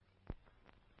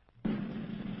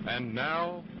And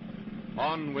now,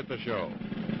 on with the show.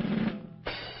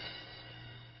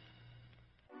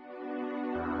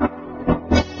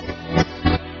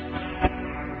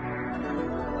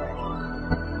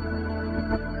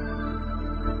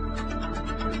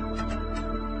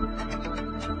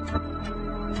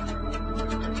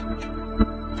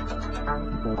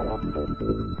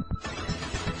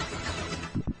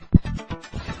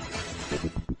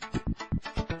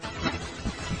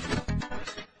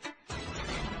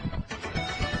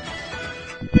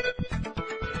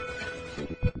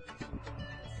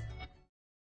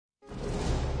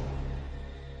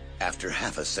 After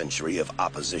half a century of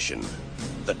opposition,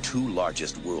 the two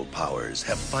largest world powers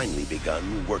have finally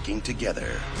begun working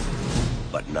together.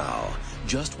 But now,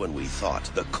 just when we thought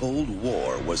the Cold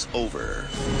War was over,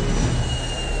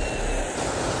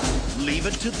 leave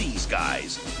it to these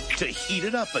guys to heat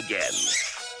it up again.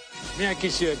 May I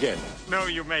kiss you again? No,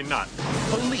 you may not.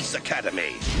 Police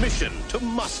Academy, mission to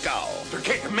Moscow. To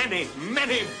kick many,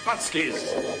 many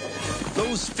buttskis.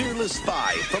 Those fearless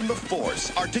five from the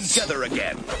Force are together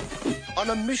again on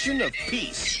a mission of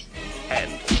peace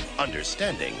and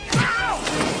understanding.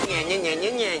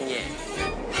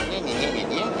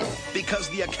 Because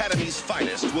the Academy's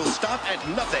finest will stop at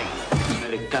nothing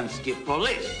Amerikansky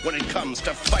police. when it comes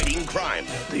to fighting crime.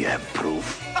 Do you have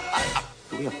proof?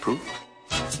 Do we have proof?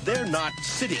 They're not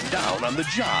sitting down on the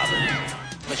job.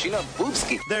 Machina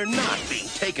Boobski. They're not being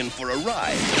taken for a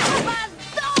ride.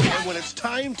 And when it's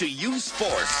time to use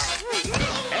force,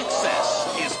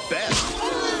 excess is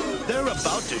best. They're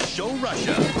about to show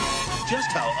Russia just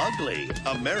how ugly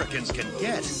Americans can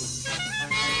get.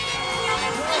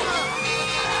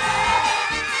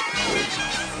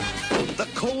 The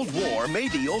Cold War may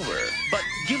be over, but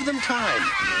give them time.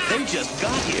 They just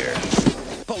got here.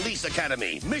 Police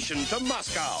Academy, mission to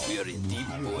Moscow. It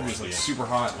was like super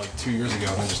hot like 2 years ago.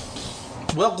 And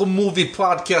just Welcome, movie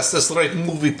podcast. That's right,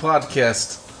 movie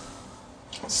podcast.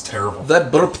 it's terrible.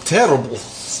 That burp terrible.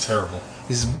 It's terrible.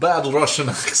 His bad Russian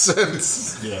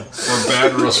accent. Yeah, for a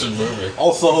bad Russian movie.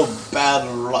 Also, bad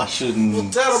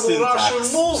Russian Terrible syntax.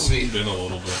 Russian movie. Been a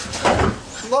little bit.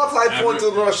 Not high point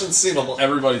in Russian cinema.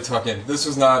 Everybody talking. This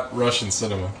was not Russian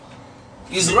cinema.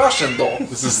 He's Russian though.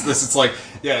 This is like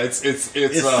it's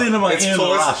cinema in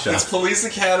Russia. It's Police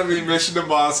Academy, Mission to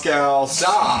Moscow,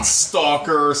 Da.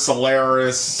 Stalker,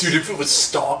 Solaris. Dude, if it was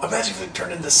Stalker, imagine if it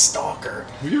turned into Stalker.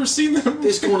 Have you ever seen that They movie?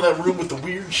 just go into that room with the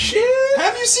weird shit.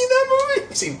 Have you seen that movie?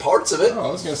 I've seen parts of it. Oh,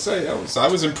 I was gonna say I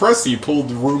was impressed that you pulled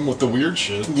the room with the weird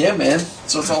shit. Yeah, man.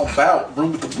 So it's all about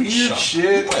room with the weird Shut up.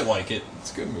 shit. I like it.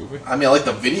 It's a good movie. I mean, I like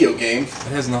the video game. It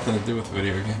has nothing to do with the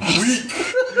video game.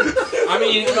 I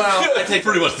mean, well, I take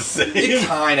Pretty much the same. it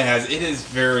kind of has. It is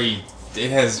very.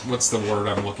 It has. What's the word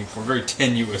I'm looking for? Very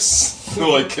tenuous,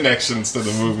 like connections to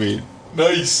the movie.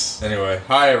 Nice. Anyway,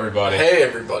 hi everybody. Hey,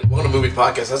 everybody. Welcome to Movie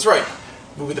Podcast. That's right.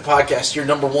 Movie the Podcast, your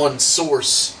number one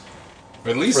source.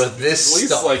 At least For this at least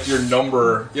stuff. like your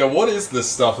number. Yeah, what is this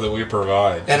stuff that we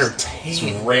provide? Just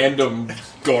Entertainment. random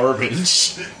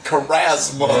garbage.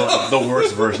 Charisma. The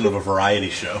worst version of a variety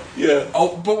show. Yeah.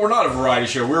 Oh, but we're not a variety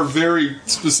show. We're very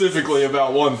specifically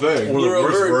about one thing. We're the We're a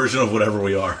worst very- version of whatever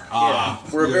we are.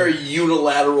 We're a very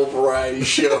unilateral variety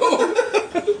show.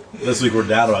 This week we're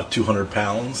down about 200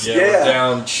 pounds. Yeah, Yeah. we're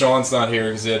down. Sean's not here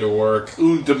because he had to work.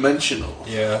 Unidimensional.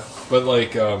 Yeah, but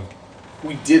like,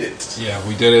 We did it. yeah,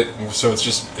 we did it. So it's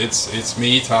just it's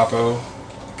me, Topo,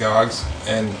 Gogs,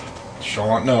 and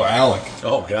Sean. No, Alec.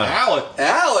 Oh, God. Alec.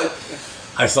 Alec.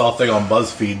 I saw a thing on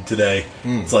BuzzFeed today.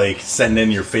 It's like, send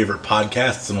in your favorite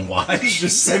podcasts and why.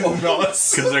 Just send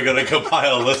nuts. Because they're going to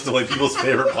compile a list of like people's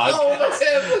favorite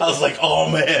podcasts. I was like, oh,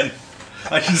 man.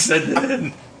 I should send it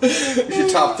in. Your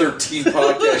top 13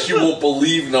 podcast. You won't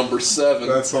believe number 7.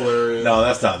 That's hilarious. No,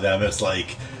 that's not them. It's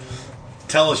like,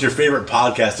 tell us your favorite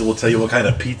podcast and we'll tell you what kind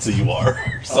of pizza you are.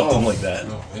 Something like that.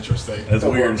 Oh, interesting. That's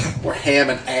weird. We're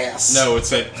ham and ass. No, it's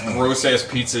that gross ass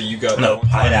pizza you got. No, that one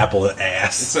time. pineapple and It's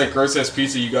ass. that gross ass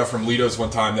pizza you got from Lido's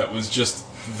one time that was just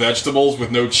vegetables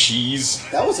with no cheese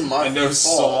That wasn't my and no fault.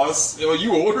 sauce. Well,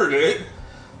 you ordered it.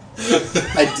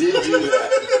 I did do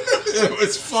that. It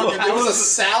was fucking. It was a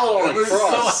salad on a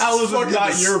crust. So how is it fucking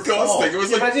not your fault? disgusting. It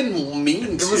was Yeah, but I like didn't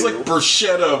mean to. it was like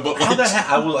bruschetta, but How'd like that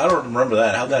I don't remember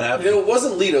that. How'd that happen? It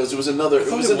wasn't Lido's. It was another.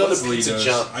 It was it another was pizza Lido's.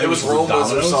 junk. I It was was Roma's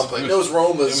or Domino's? something. It was it was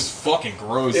Roma's. fucking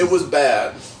gross. It was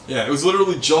bad. Yeah, it was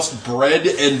literally just bread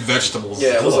and vegetables.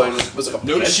 Yeah, it was like a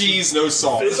No cheese, no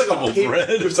salt. It was like a paper, bread.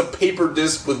 It was a paper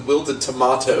disc with wilted It was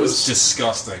tomatoes.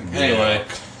 disgusting. Anyway,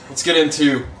 let's get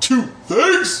into two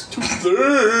things.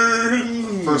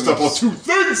 First up on two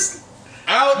things.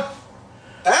 Out.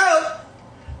 Out.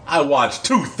 I watched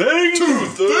two things. Two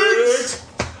things.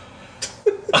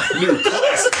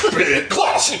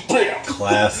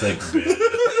 classic bit.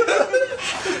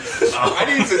 I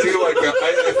need to do like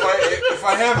if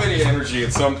I have any energy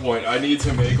at some point, I need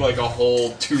to make like a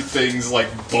whole two things like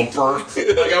bumper.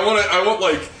 Like I want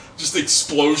like just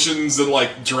explosions and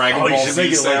like Dragon Oh, you Ball should Z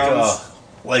make it sounds.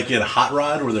 like in Hot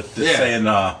Rod where they're Yeah. saying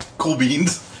cool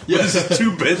beans. Yeah. This is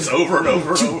 2 bits over and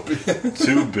over and over.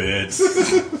 2 bits.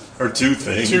 Or 2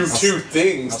 things. Two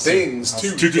things. Things.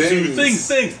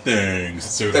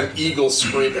 So Them eagles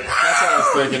screaming. that's what I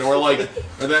was thinking, or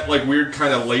that like weird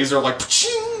kind of laser like.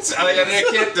 I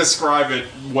can't describe it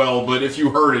well, but if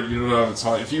you heard it, you know it's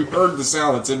hard. If you heard the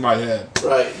sound that's in my head,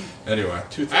 Right. anyway.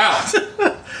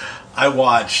 Ow! I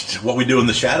watched What We Do in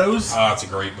the Shadows. Oh, it's a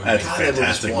great movie. That's a God, that movie's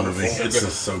fantastic movie. wonderful. It's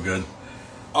just so good.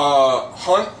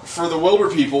 Hunt for the Wilder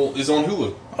People is on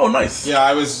Hulu. Oh, nice. Yeah,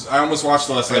 I almost watched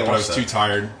it last night, but I was watch too that.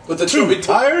 tired. With the chubby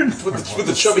Tired? with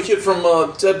the chubby kid from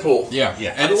Deadpool. Yeah,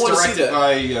 Yeah. and I it's wanna see directed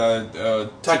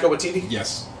that. by Taika Waititi.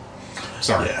 yes.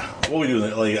 Sorry. Yeah. What we do,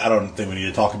 like, I don't think we need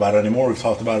to talk about it anymore. We've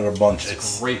talked about it a bunch.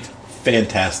 It's Great.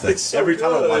 fantastic. It's so Every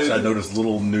time I watch it, I good. notice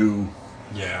little new,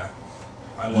 Yeah.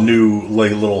 I love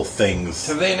like little things.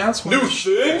 Have they announced when New when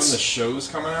things? the show's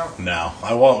coming out? Now,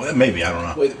 I won't. Maybe, I don't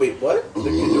know. Wait, what? They're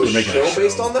gonna do a They're making show a show.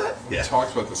 based on that? We Yeah.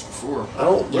 talked about this before. I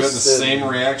don't You had the listen. same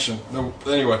reaction. No,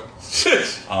 anyway.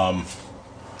 How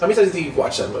many times do you think you've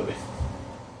watched that movie?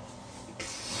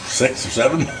 6 or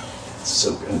 7. It's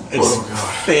so good. It's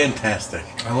fantastic.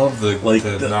 I love the Like,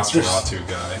 the the- Nosferatu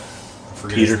guy. I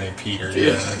forget Peter? his name. Peter.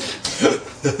 Yeah.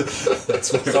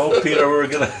 So, Peter, we're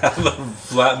gonna have a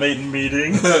flatmate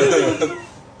meeting.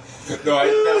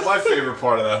 No, my favorite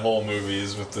part of that whole movie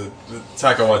is with the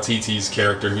Taika Waititi's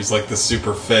character, who's like the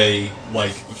super fey,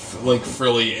 like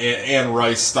frilly Anne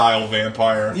Rice style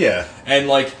vampire. Yeah. And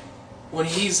like when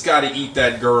he's got to eat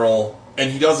that girl, and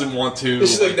he doesn't want to.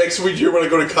 This is like next week. You're gonna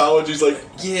go to college. He's like,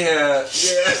 yeah.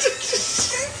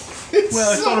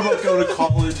 Well, I thought about going to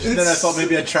college, and then I thought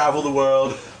maybe I'd travel the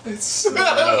world. It's so, like,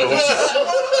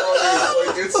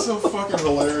 it's so fucking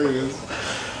hilarious.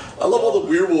 I love all the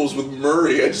werewolves with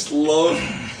Murray. I just love.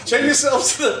 Chain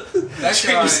yourselves to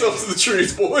the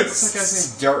trees, boys. That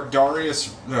guy's name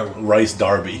Darius. No, Rice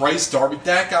Darby. Rice Darby.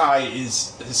 That guy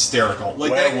is hysterical.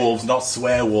 Like Werewolves, not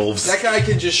swearwolves. That guy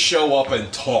can just show up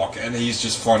and talk, and he's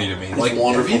just funny to me. Like,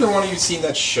 wonderful. have either one of you seen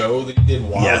that show that he did,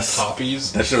 Wild Yes.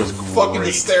 Poppies? That show's fucking great.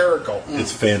 hysterical.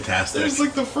 It's fantastic. There's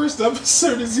like the first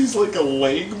episode is he's like a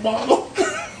leg model.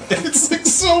 And it's like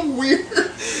so weird,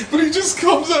 but he just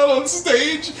comes out on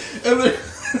stage, and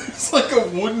there's like a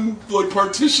wooden like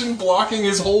partition blocking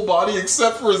his whole body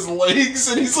except for his legs,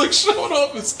 and he's like showing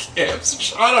off his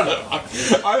calves. I don't know.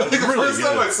 I like the first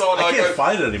time I saw it, I like, can't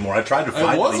find it anymore. I tried to find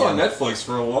it it was again. on Netflix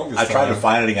for the longest I time. tried to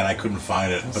find it again. I couldn't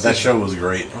find it. But that show was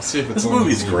great. I'll see if it's This on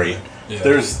movie's the great. Yeah.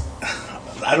 There's,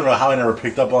 I don't know how I never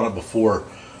picked up on it before.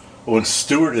 When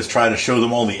Stewart is trying to show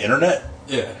them all the internet,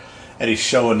 Yeah. and he's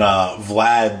showing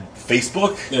Vlad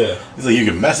Facebook. Yeah. He's like, you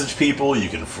can message people, you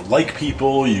can like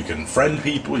people, you can friend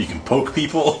people, you can poke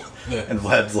people. Yeah. And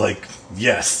Vlad's like,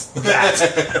 yes, that.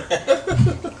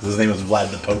 His name is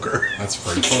Vlad the Poker. That's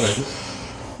pretty funny.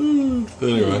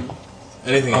 Anyway.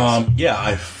 Anything else? Yeah,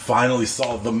 I finally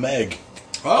saw The Meg.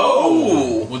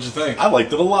 Oh! What'd you think? I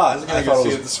liked it a lot. I thought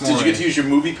it was this did you get to use your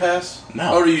movie pass?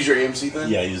 No. Or to use your AMC thing?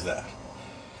 Yeah, I used that.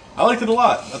 I liked it a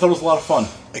lot. I thought it was a lot of fun.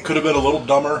 It could have been a little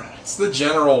dumber. It's the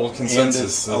general And consensus.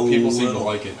 it's That a people seem to little-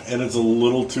 like it. And it's a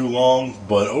little too long,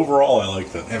 but overall I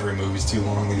liked it. Every movie's too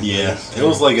long these Yeah, days. it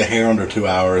was like a hair under 2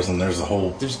 hours, and there's a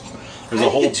whole There's a I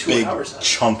whole get 2 big hours out.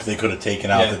 chunk they could have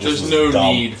taken out. yeah, that just there's was no dumb.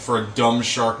 need for a dumb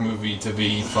shark movie to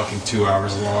be fucking 2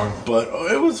 hours long. But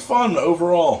it was fun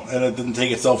overall, and it didn't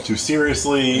take itself too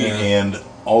seriously, Yeah. and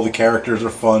all the characters are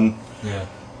fun, Yeah.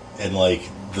 and like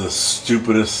the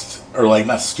stupidest, or like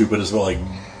not stupidest, but like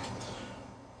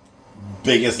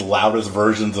biggest, loudest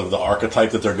versions of the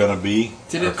archetype that they're gonna be,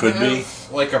 Did or it could have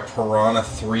be. like a Piranha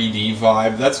 3D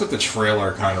vibe? That's what the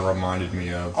trailer kind of reminded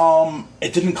me of.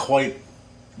 It didn't quite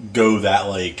go that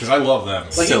like, Because I love them.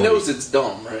 Like, Silly. he knows it's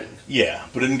dumb, right? yeah,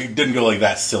 but it didn't go like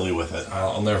that silly with it.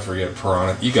 I'll never forget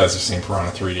Piranha. You guys have seen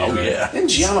Piranha 3D, Oh right? yeah, Isn't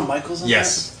Gianna Michaels in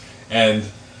Yes. And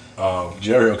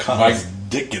Jerry O'Connell's My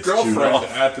dick gets chewed girlfriend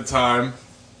off. at the time,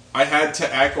 I had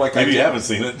to act like I Maybe you did. haven't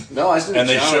seen it. that? No, I just didn't And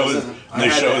they Gianna show was his, in it. I they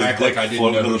had show to his act dick like I didn't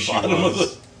floating know to who the she bottom of was.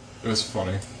 it. It was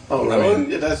funny. Oh, I really?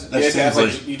 mean, Yeah, that you had to act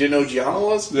seems like you didn't know who Gianna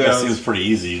was? Yeah. That seems pretty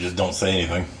easy. You just don't say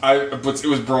anything. But it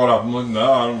was brought up. I'm like,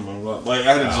 no, I don't know. Like,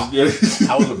 I had to just.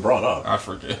 How was it brought up? I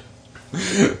forget.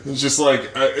 It's just like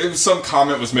some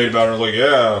comment was made about her. Like,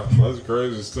 yeah, that's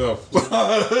crazy stuff.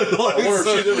 I wonder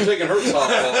if she's ever taken her top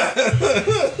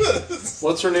off.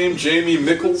 What's her name? Jamie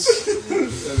Mickles?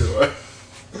 Anyway,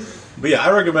 But yeah,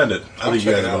 I recommend it. I think you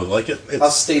check guys it out. would like it.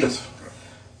 I'll state him.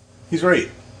 He's great.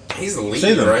 He's the lead,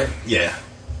 Say them. right? Yeah.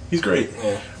 He's great.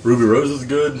 Yeah. Ruby Rose is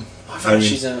good. I forgot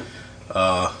she's in it.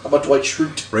 How about Dwight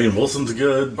Schrute? Rainn Wilson's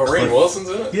good. Oh, Rainn Wilson's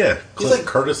in it? Yeah. He's Clint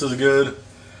Curtis is good.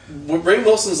 Rainn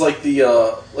Wilson's like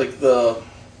the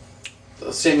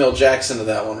Samuel Jackson of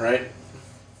that one, right?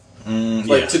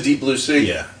 Yeah. To Deep Blue Sea.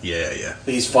 Yeah.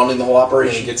 He's funding the whole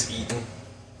operation. He gets eaten.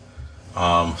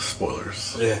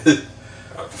 Spoilers. Yeah.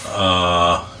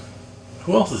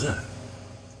 Who else is in it?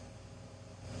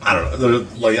 I don't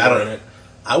know.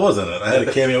 I was in it. I had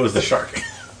a cameo as the shark.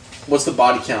 What's the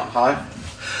body count? High?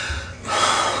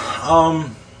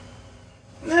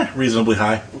 Reasonably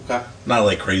high. Okay. Not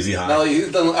like crazy high. Now,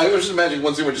 I was just imagining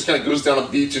one scene where it just kind of goes down a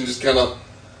beach and just kind of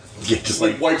just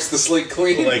wipes the slate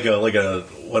clean. Like a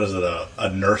what is it? A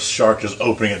nurse shark just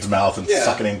opening its mouth and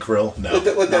sucking in krill. No,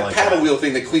 like that not paddle wheel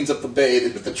thing that cleans up the bay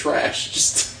with the trash.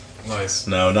 Just nice.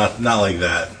 No, not like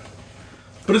that.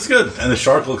 But it's good, and the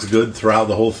shark looks good throughout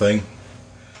the whole thing.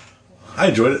 I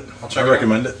enjoyed it. I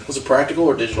recommend it. Was it practical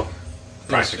or digital?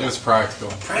 Practical. It was practical.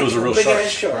 It was a real Big shark. ass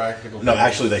shark. Practical. No,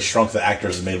 actually, they shrunk the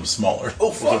actors and made them smaller.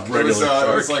 Oh fuck! It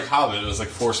was like Hobbit. It was like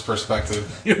forced perspective.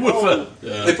 With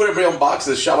They put everybody on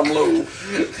boxes, shot them low.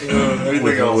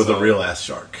 with a real ass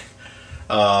shark.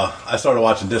 I started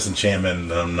watching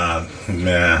Disenchantment. And I'm not.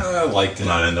 I liked it.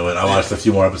 Not into it. I watched a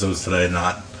few more episodes today.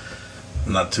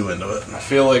 Not too into it. I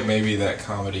feel like maybe that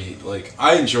comedy, like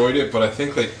I enjoyed it, but I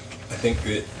think that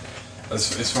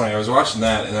it's funny. I was watching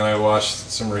that, and then I watched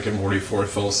some Rick and Morty before I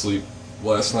fell asleep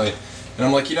last night, and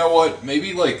I'm like, you know what?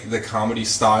 Maybe like the comedy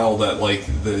style that like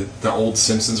the old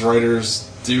Simpsons writers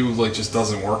do, like just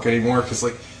doesn't work anymore. Because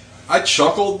like I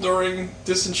chuckled during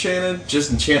Disenchantment. Is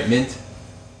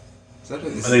that it?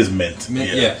 I think it's Mint.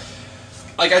 Yeah.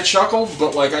 Like I chuckled,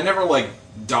 but like I never like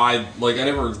died. Like I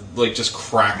never like just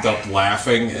cracked up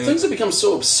laughing. And Things have become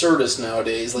so absurdist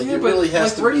nowadays. Like yeah, it really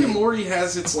has to Rick be. and Morty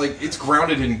has it's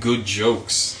grounded in good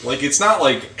jokes. Like it's not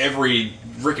like every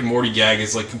Rick and Morty gag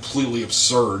is like completely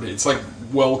absurd. It's like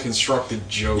well constructed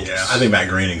jokes. Yeah, I think Matt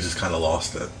Groening's just kind of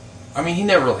lost it. I mean, he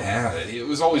never really had it. It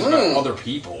was always about other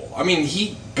people. I mean,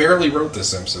 he barely wrote The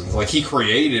Simpsons. Like he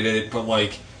created it, but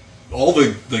like all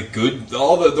the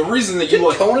reason that you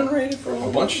like Conan rated for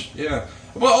a bunch, yeah.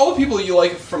 But all the people you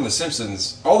like from The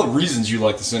Simpsons, all the reasons you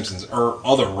like The Simpsons are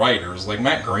other writers. Like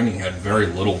Matt Groening had very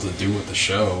little to do with the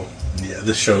show. Yeah,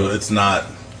 this show it's not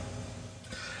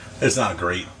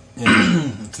great.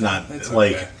 Yeah. It's not It's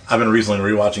like okay. I've been recently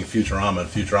rewatching Futurama, and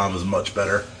Futurama is much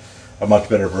better. A much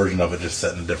better version of it, just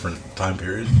set in a different time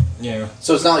period. Yeah.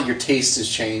 So it's not like your taste has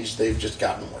changed; they've just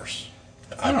gotten worse.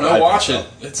 I don't know. Watch it.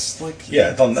 It's like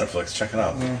Yeah, it's on Netflix. Check it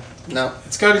out. No.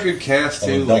 it's got a good cast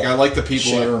too. Like I like the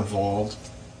people that are involved.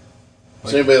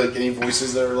 Is anybody like any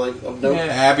voices that are like of note? Yeah,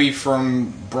 Abby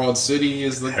from Broad City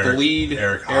is the lead.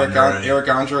 Eric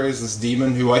Andre is this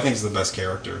demon who I think is the best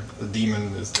character. The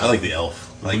demon is. I like the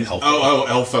elf. I like Elfo. Oh,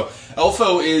 Elfo.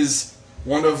 Elfo is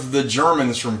one of the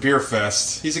Germans from Beer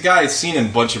Fest. He's a guy I've seen in a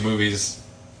bunch of movies.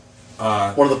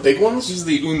 One of the big ones. He's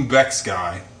the Unbex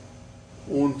guy.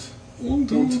 Und.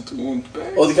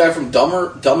 Unbex? Oh, the guy from Dumb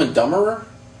and Dumberer.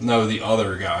 No, the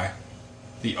other guy.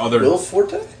 The other. Will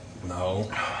Forte.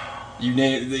 No. You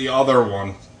name the other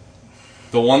one.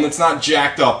 The one that's not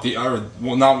jacked up. The other,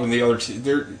 well, not when the other two.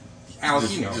 They're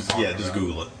Alex, you know. Just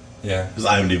Google it. Yeah. Just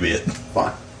IMDb it.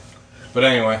 Fine. But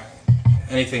anyway,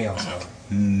 anything else?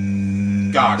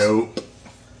 Gox. Nope.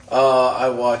 I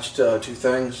watched two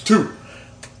things. Two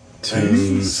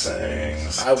things.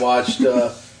 I watched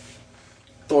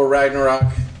Thor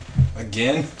Ragnarok.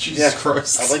 Again? Jesus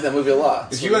Christ. I like that movie a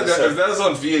lot. If that was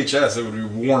on VHS, it would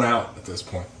be worn out at this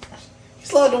point.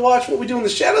 He's allowed to watch What We Do in the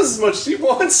Shadows as much as he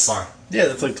wants. Fine. Yeah,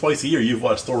 that's like twice a year. You've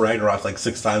watched Thor Ragnarok like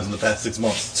 6 times in the past 6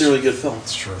 months. It's a really good film.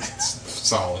 It's true. It's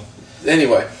solid.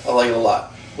 Anyway, I like it a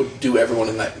lot. Would do everyone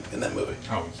in that movie.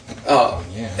 Oh,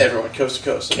 yeah. Everyone, coast to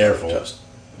coast. Careful. Toast.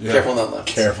 Yeah. Careful on that left.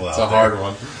 Careful out It's a hard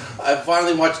one. I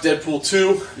finally watched Deadpool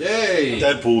 2. Yay!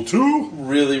 Deadpool 2?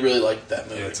 Really, really liked that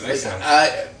movie. Yeah, it's excellent.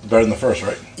 Better than the first,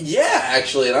 right? Yeah,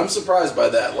 actually, and I'm surprised by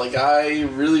that. Like, I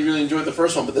really, really enjoyed the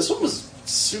first one, but this one was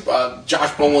super. Josh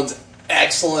Brolin's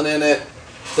excellent in it.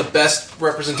 The best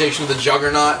representation of the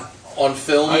Juggernaut on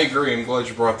film. I agree. I'm glad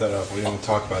you brought that up. We didn't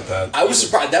talk about that. I was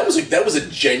surprised. That was a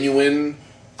genuine.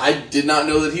 I did not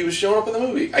know that he was showing up in the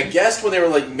movie. I guessed when they were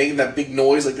like making that big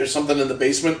noise, like there's something in the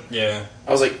basement. Yeah.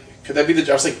 I was like, could that be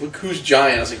the? I was like, who's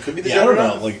Giant? I was like, could be the Yeah, I don't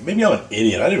Juggernaut. know. Like, maybe I'm an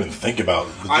idiot. I didn't even think about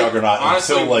the Juggernaut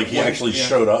honestly, until like he actually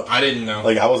showed up. I didn't know.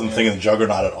 Like, I wasn't thinking the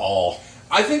Juggernaut at all.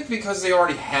 I think because they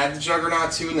already had the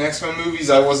Juggernaut 2 in the X-Men movies,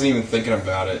 I wasn't even thinking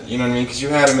about it. You know what I mean? Because you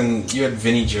had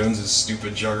Vinnie Jones's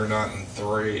stupid Juggernaut in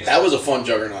 3. That was a fun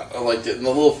Juggernaut. I liked it. And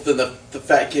the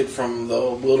fat kid from the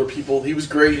Wilder People, he was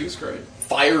great. He was great.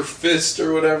 Fire Fist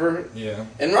or whatever. Yeah.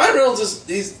 And Ryan Reynolds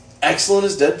he's excellent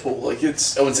as Deadpool. Like and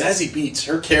Zazie Beetz,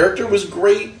 her character was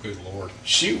great. Good lord.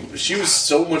 She was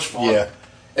so much fun. Yeah.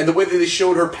 And the way that they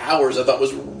showed her powers, I thought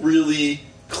was really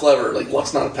clever. Like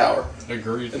luck's not a power.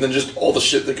 Agreed. And then just all the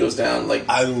shit that goes down. Like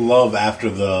I love after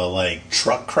the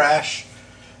truck crash,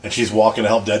 and she's walking to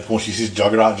help Deadpool. And she sees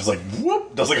Juggernaut, and just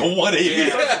whoop, does a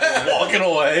 180, walking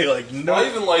away. No, I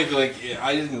even I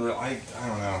didn't. I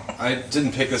don't know. I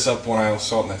didn't pick this up when I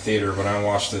saw it in the theater, but I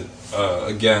watched it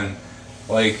again.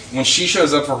 Like when she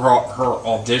shows up for her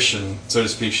audition, so to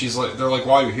speak, she's like, they're like,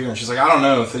 "Why are you here?" And she's like, "I don't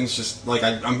know. Things just I'm here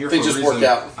for a reason." Things just work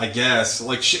out, I guess.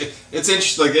 Like it's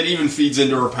interesting. Like it even feeds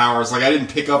into her powers. Like I didn't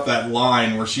pick up that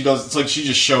line where she does. It's like she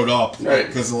just showed up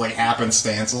because of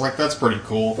happenstance. I was like, that's pretty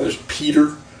cool. There's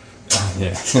Peter.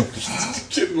 Yeah.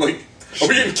 Getting are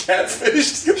we getting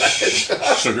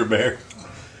catfished? Sugar Bear.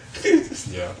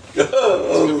 Yeah. It's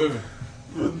a good movie.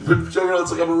 Juggernaut's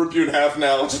like, I'm gonna rip you in half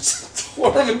now. Just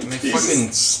tore him in They pieces.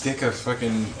 fucking stick a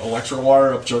fucking electric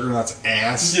wire up Juggernaut's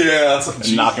ass. Yeah. It's like,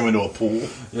 And knock him into a pool.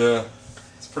 Yeah.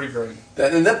 It's pretty great.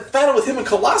 That battle with him and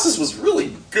Colossus was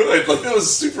really good. Like, it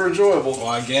was super enjoyable.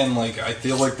 Well, again, I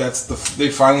feel like that's they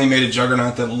finally made a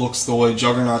Juggernaut that looks the way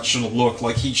Juggernaut should look.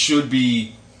 Like, he should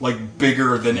be,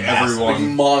 bigger than everyone. Like,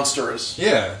 monstrous.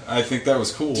 Yeah, I think that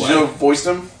was cool. Did you know who voiced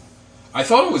him? I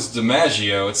thought it was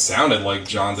DiMaggio. It sounded like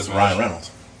John DiMaggio. Ryan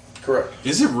Reynolds. Correct.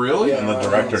 Is it really? Yeah. And the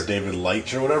director, David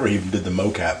Leitch or whatever, he did the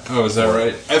mocap. Oh, is that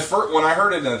right? At first, when I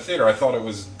heard it in the theater, I thought it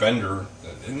was Bender.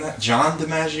 Isn't that John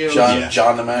DiMaggio?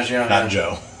 John DiMaggio. Not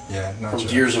Joe. Yeah, not From Joe.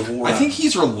 Gears of War. I think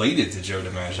he's related to Joe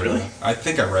DiMaggio. Really? I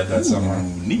think I read that somewhere.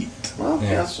 Neat. Well,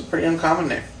 yeah, that's a pretty uncommon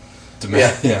name.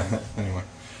 Yeah. Anyway.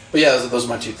 But yeah, those are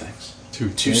my two things. Two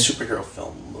superhero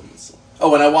films.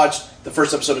 Oh, and I watched the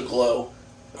first episode of Glow.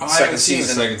 I haven't seen the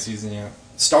second season yet.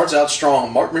 Starts out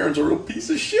strong. Mark Maron's a real piece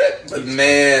of shit, but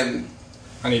man,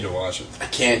 I need to watch it. I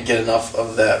can't get enough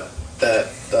of that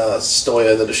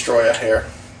Stoya the Destroyer hair.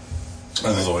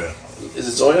 That's Zoya. Is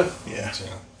it Zoya? Yeah.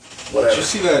 Whatever. Did you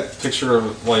see that picture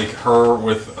of her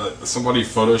with somebody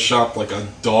photoshopped a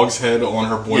dog's head on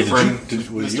her boyfriend,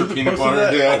 was Mr. you the Peanut poster Butter?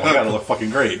 that? Yeah, Oh my god, it looked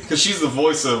fucking great. Because she's the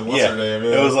voice of what's her name?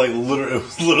 It was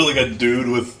literally a dude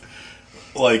with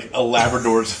a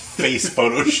Labrador's face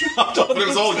photoshopped on But it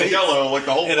was all face. yellow,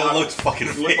 the whole. And it looked fucking.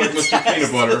 It looked like Mr.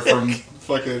 Peanut Butter from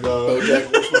fucking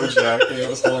BoJack. BoJack. Yeah, it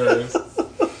was hilarious.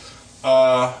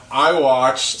 I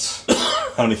watched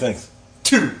How many things?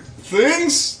 two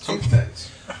things.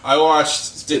 I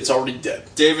watched It's already dead.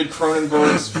 David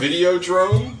Cronenberg's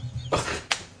Videodrome,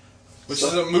 which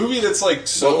is a movie that's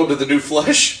so. Welcome to the New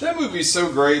Flesh. That movie's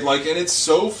so great, and it's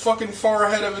so fucking far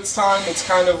ahead of its time. It's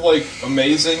kind of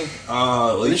amazing.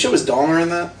 Did they show his Dahmer in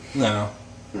that? No.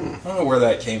 I don't know where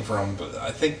that came from, but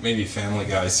I think maybe Family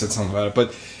Guy said something about it.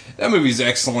 But that movie's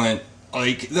excellent.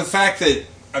 The fact that,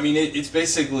 it's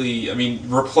basically,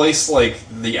 replace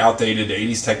the outdated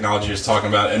 80s technology I was talking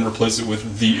about and replace it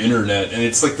with the internet. And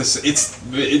it's this, it's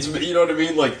you know what I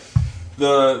mean?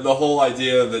 The whole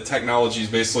idea that technology is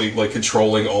basically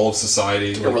controlling all of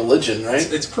society. It's like a religion, right?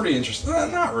 It's pretty interesting.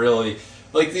 Not really.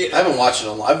 I haven't watched it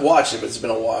in a while. I've watched it, but it's been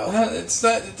a while.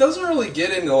 It doesn't really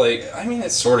get into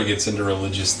it sort of gets into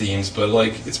religious themes, but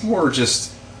it's more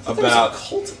just about There was a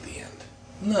cult at the end.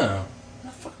 No.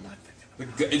 What the fuck am I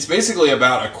thinking? It's basically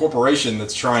about a corporation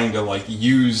that's trying to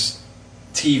use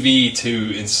TV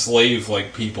to enslave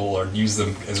people or use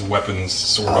them as weapons,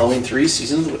 sort of. Halloween 3,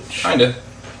 Season of the Witch. Kinda.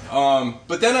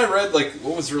 But then I read,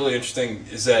 what was really interesting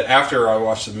is that after I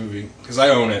watched the movie, because I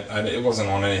own it, it wasn't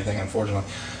on anything, unfortunately,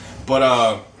 but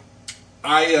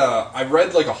I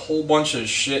read, a whole bunch of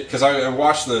shit, because I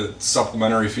watched the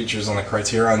supplementary features on the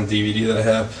Criterion DVD that I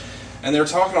have, and they were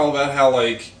talking all about how,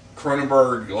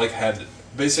 Cronenberg, had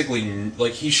basically,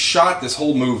 he shot this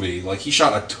whole movie, he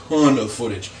shot a ton of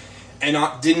footage, and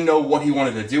didn't know what he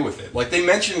wanted to do with it. They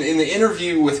mentioned in the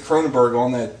interview with Cronenberg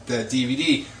on that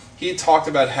DVD, he had talked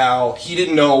about how he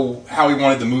didn't know how he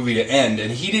wanted the movie to end,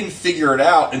 and he didn't figure it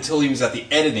out until he was at the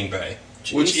editing bay,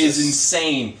 which is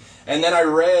insane. And then I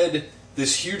read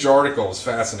this huge article. It was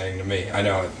fascinating to me. I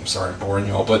know, I'm sorry I'm boring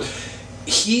you all, but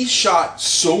he shot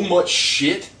so much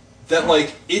shit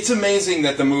that, it's amazing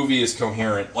that the movie is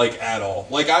coherent, at all.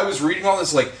 I was reading all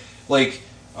this,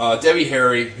 Debbie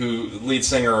Harry, who lead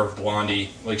singer of Blondie,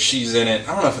 she's in it.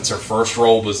 I don't know if it's her first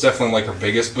role, but it's definitely, her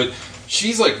biggest, but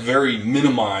she's very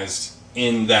minimized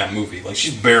in that movie.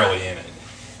 She's barely in it.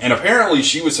 And apparently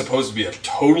she was supposed to be a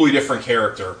totally different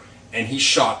character, and he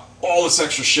shot all this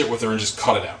extra shit with her and just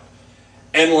cut it out.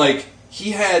 And like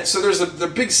he had, so there's the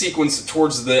big sequence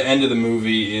towards the end of the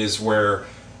movie is where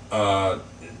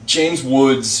James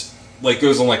Woods like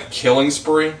goes on like a killing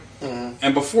spree. Mm-hmm.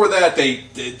 And before that,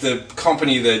 the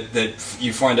company that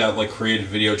you find out like created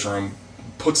Videodrome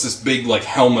puts this big like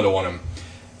helmet on him,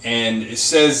 and it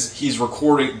says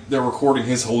they're recording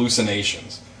his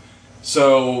hallucinations.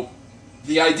 So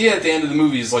the idea at the end of the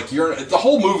movie is like the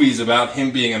whole movie is about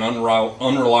him being an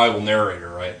unreliable narrator,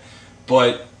 right?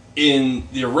 But in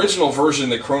the original version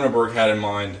that Cronenberg had in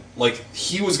mind, like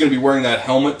he was going to be wearing that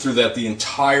helmet through the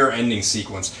entire ending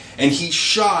sequence, and he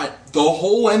shot the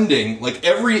whole ending, like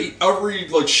every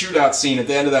like shootout scene at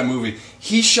the end of that movie,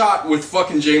 he shot with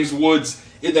fucking James Woods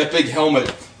in that big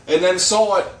helmet, and then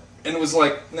saw it and was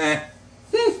like, nah.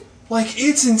 Like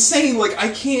it's insane. Like I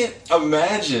can't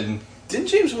imagine. Didn't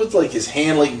James Woods like his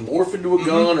hand like morph into a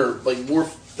gun or like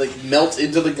morph? Like melt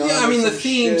into the gun. Yeah, I mean the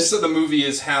themes of the movie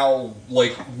is how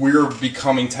like we're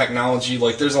becoming technology.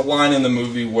 Like there's a line in the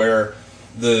movie where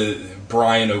the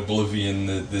Brian Oblivion,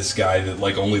 this guy that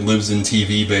like only lives in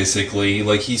TV, basically,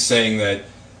 like he's saying that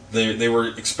they were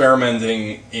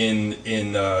experimenting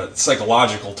in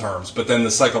psychological terms, but then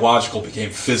the psychological became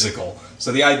physical.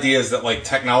 So the idea is that like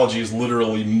technology is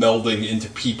literally melding into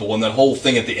people, and that whole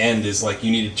thing at the end is like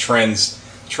you need to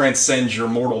transcend your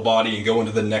mortal body and go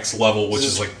into the next level, which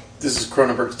is like this is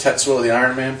Cronenberg's Tetsuo of the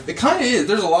Iron Man. It kind of is.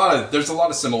 There's a lot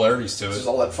of similarities to it. This is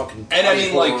all that fucking and I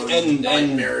mean like and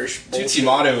nightmarish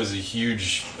Tutsimoto is a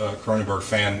huge Cronenberg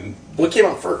fan. What came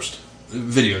out first?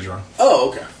 Videodrome. Oh,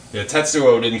 okay. Yeah,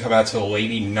 Tetsuo didn't come out till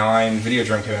 '89.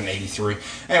 Videodrome came out in '83.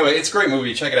 Anyway, it's a great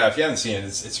movie. Check it out if you haven't seen it.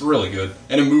 It's really good,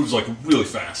 and it moves like really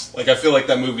fast. Like I feel like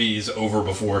that movie is over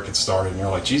before it gets started, and you're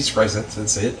like, Jesus Christ,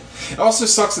 that's it. It also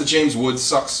sucks that James Woods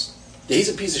sucks. Yeah, he's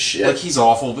a piece of shit. Like he's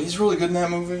awful, but he's really good in that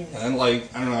movie. And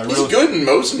like I don't know, he's good in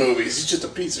most movies. He's just a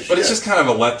piece of shit. But it's just kind of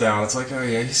a letdown. It's like, oh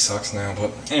yeah, he sucks now.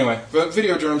 But anyway,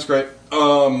 Videodrome's great.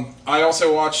 I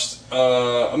also watched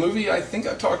a movie I think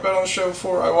I talked about on the show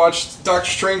before. I watched Doctor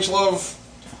Strangelove.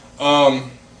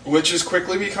 Which is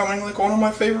quickly becoming like one of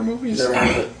my favorite movies. Never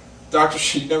heard of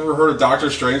it. You never heard of Doctor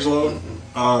Strangelove?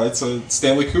 Mm-hmm. It's a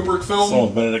Stanley Kubrick film. Someone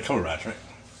with Benedict Cumberbatch, right?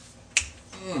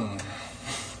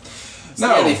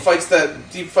 No, yeah,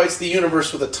 he fights the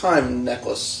universe with a time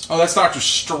necklace. Oh, that's Doctor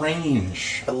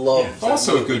Strange. I love. Yeah,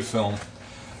 also movie. A good film.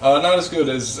 Not as good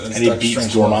as and he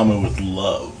beats Dormammu with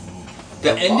love.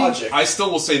 The ending. Logic. I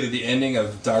still will say that the ending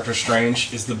of Doctor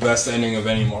Strange is the best ending of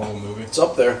any Marvel movie. It's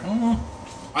up there.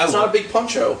 It's not a big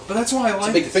punch-o. But that's why I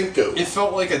like it. It's a big think-go. It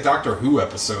felt like a Doctor Who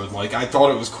episode. Like, I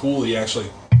thought it was cool he actually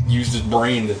used his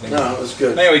brain to think. No, it was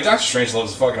good. Anyway, Doctor Strangelove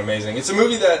is fucking amazing. It's a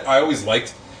movie that I always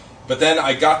liked, but then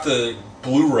I got the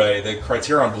Blu-ray, the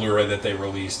Criterion Blu-ray that they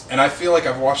released, and I feel like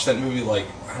I've watched that movie, like,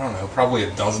 I don't know, probably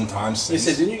a dozen times since.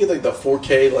 You said, didn't you get, like, the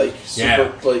 4K, like,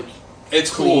 super, like... It's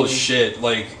cool as shit.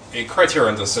 Like,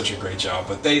 Criterion does such a great job,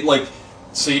 but they, like...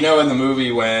 So you know in the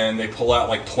movie when they pull out,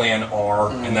 like, Plan R,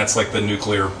 and that's, like, the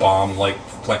nuclear bomb, like,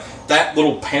 plan... That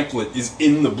little pamphlet is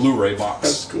in the Blu-ray box.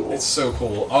 That's cool. It's so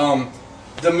cool.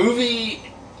 The movie...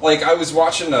 Like, I was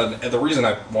watching... the reason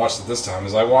I watched it this time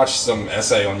is I watched some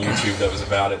essay on YouTube that was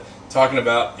about it, talking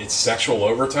about its sexual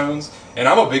overtones, and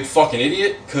I'm a big fucking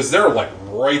idiot, because they're, like,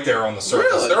 right there on the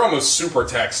surface. Really? They're almost super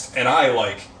text, and I,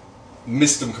 like,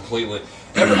 missed them completely.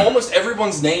 Almost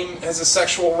everyone's name has a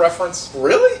sexual reference.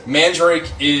 Really?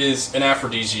 Mandrake is an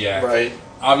aphrodisiac. Right.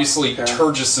 Obviously, Okay.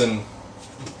 Turgison...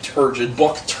 Turgid.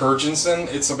 Buck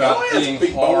Turgensen. It's about being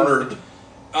big hard.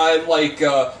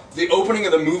 The opening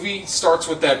of the movie starts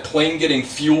with that plane getting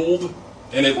fueled,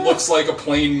 and it looks like a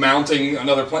plane mounting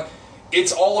another plane.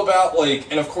 It's all about, like,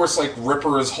 and of course, like,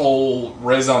 Ripper's whole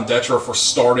raison d'etre for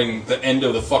starting the end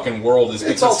of the fucking world is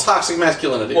because... It's all toxic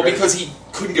masculinity, Well, right? because he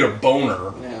couldn't get a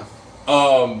boner. Yeah.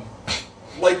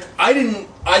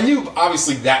 I knew,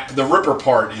 obviously, that the Ripper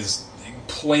part is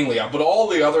plainly out, but all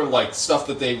the other, like, stuff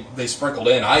that they sprinkled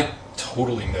in, I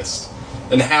totally missed.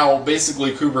 And how,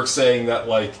 basically, Kubrick's saying that,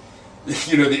 like,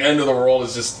 you know, the end of the world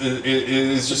is just...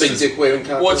 It's just big dick waving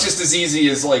contest. Well, it's just as easy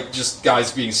as, like, just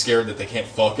guys being scared that they can't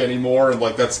fuck anymore, and,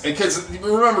 like, that's... Because,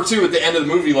 remember, too, at the end of the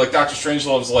movie, like, Dr.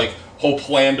 Strangelove's, like, whole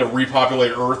plan to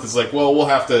repopulate Earth is like, well, we'll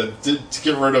have to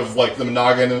get rid of, like, the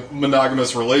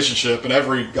monogamous relationship, and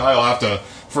every guy will have to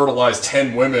fertilize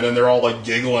 10 women, and they're all, like,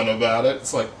 giggling about it.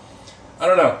 It's like, I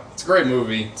don't know. It's a great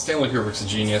movie. Stanley Kubrick's a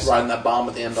genius. Riding that bomb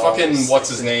at the end. Fucking, what's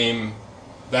his name?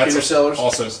 Peter Sellers?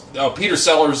 Also, Peter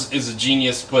Sellers is a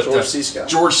genius, but... George C. Scott.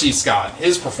 George C. Scott.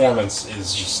 His performance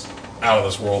is just out of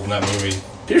this world in that movie.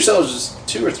 Peter Sellers is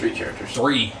 2 or 3 characters.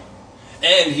 3.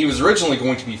 And he was originally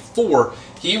going to be 4.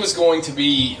 He was going to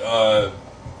be,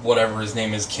 whatever his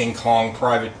name is, King Kong,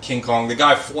 Private King Kong, the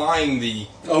guy flying the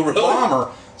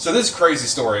bomber. So this is a crazy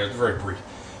story. It's very brief.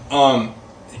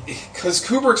 Because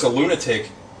Kubrick's a lunatic,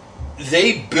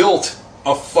 they built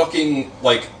a fucking,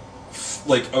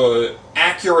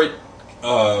 accurate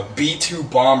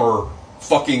B-2 bomber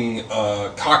fucking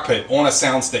cockpit on a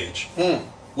soundstage.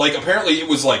 Like, apparently it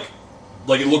was like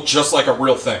it looked just like a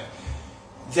real thing.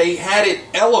 They had it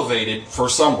elevated for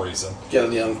some reason. Get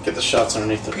the shots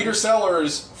underneath it. Peter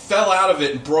Sellers fell out of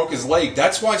it and broke his leg.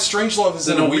 That's why Strangelove is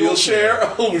in a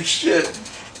wheelchair. Oh, shit.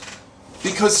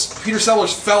 Because Peter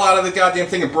Sellers fell out of the goddamn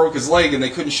thing and broke his leg, and they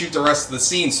couldn't shoot the rest of the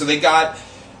scene, so they got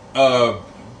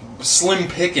Slim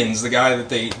Pickens, the guy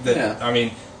I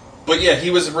mean... But yeah, he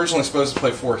was originally supposed to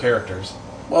play 4 characters.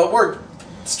 Well, it worked.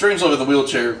 Strangelove in the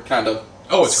wheelchair kind of...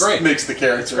 Oh, it's great. Makes the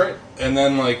character. It's great. And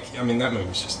then, that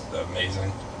movie's just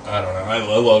amazing. I don't know.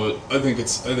 I love it. I think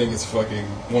it's fucking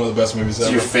one of the best movies ever.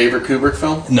 Is your favorite Kubrick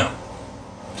film? No.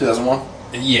 2001?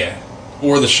 Yeah.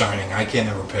 Or The Shining. I can't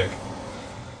ever pick.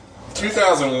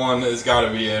 2001 has got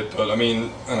to be it, but I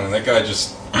mean, I don't know, that guy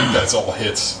just, that's all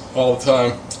hits all the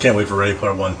time. Can't wait for Ready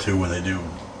Player One 2 when they do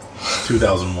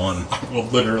 2001. I will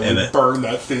literally burn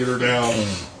that theater down.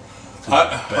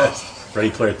 Best.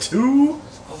 Ready Player 2?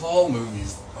 Of all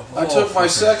movies. I took my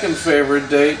second favorite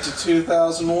date to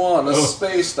 2001, A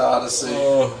Space Odyssey.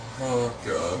 Oh,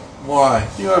 God. Why?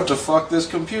 You have to fuck this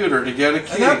computer to get a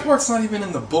key. And that part's not even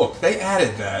in the book. They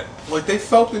added that. Like, they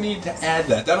felt the need to add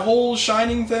that. That whole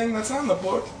Shining thing, that's not in the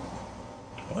book.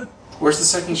 What? Where's the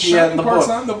second key at in the book?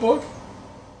 Not in the book.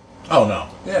 Oh, no.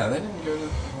 Yeah, they didn't go to...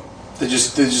 They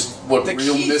just what, the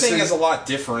real key missing? thing is a lot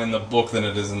different in the book than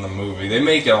it is in the movie. They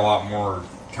make it a lot more...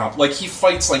 he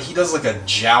fights, he does, a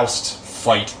joust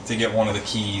fight to get one of the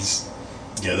keys.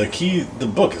 Yeah, the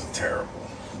book is terrible.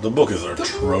 The book is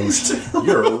atrocious.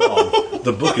 You're wrong.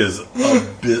 The book is a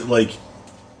bit,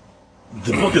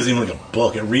 the book isn't even like a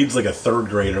book. It reads like a third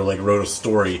grader, wrote a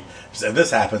story. Said this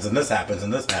happens, and this happens,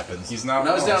 and this happens. He's not.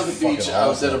 When I was down at the beach, I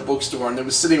was at a bookstore, and it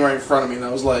was sitting right in front of me, and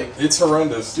I was like... It's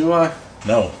horrendous. Do I?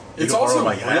 No. It's also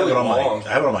I have it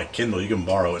on my Kindle. You can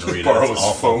borrow it and read it. Borrow his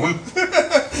phone.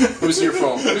 Who's your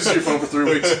phone? Who's your phone for 3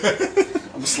 weeks?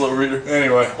 I'm a slow reader.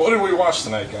 Anyway, what did we watch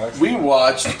tonight, guys? We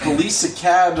watched Police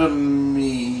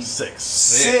Academy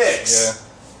 6. Yeah.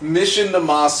 Mission to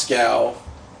Moscow.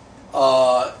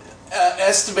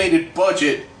 Estimated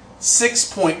budget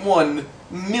 $6.1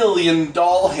 million.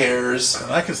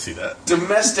 I can see that.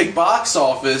 Domestic box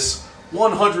office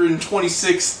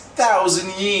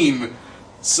 126,000 yen.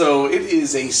 So it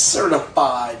is a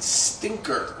certified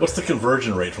stinker. What's the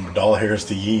conversion rate from dollar hairs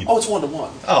to yen? Oh, it's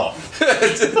 1-to-1. Oh.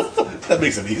 That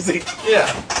makes it easy.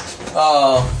 Yeah.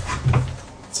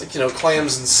 It's like,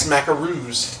 clams and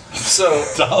smackaroos. So...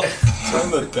 Turn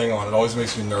the thing on. It always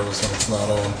makes me nervous when it's not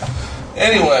on.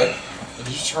 Anyway. Did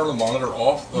you turn the monitor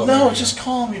off? Oh, no, just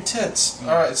calm your tits.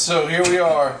 Alright, so here we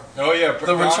are. Oh, yeah.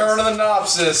 The return of the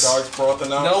Nopsis. Dogs brought the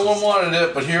Nopsis. No one wanted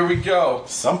it, but here we go.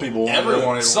 Some people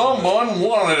wanted it. Someone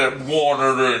wanted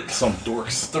it. Some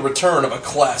dorks. The return of a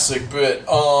classic bit.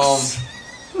 Gorman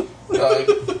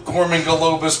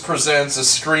Galobus presents a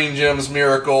Screen Gems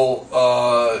Miracle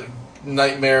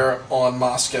Nightmare on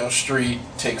Moscow Street,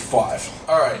 take 5.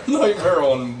 Alright. Nightmare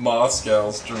on Moscow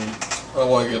Street. I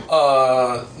like it.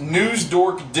 News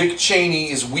dork Dick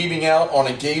Cheney is weaving out on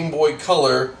a Game Boy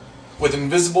Color with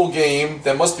Invisible Game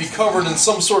that must be covered in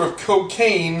some sort of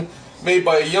cocaine made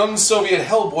by a young Soviet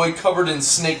Hellboy covered in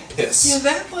snake piss. Yeah,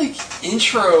 that,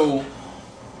 intro...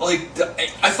 I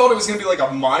thought it was going to be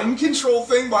a mind control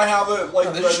thing by how the,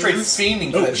 they're just straight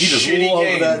fiending for that he just shitty loved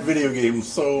game. that video game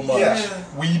so much. Yeah.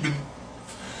 Weebin'.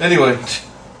 Anyway,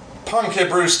 Punky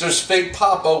Brewster's fake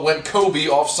papa went Kobe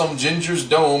off some ginger's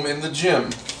dome in the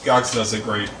gym. Gox does a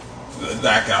great...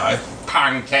 that guy.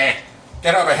 Punky.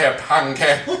 Get over here,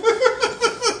 Punky.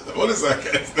 What is that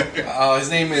guy's name? His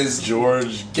name is...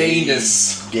 George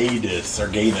Gaines.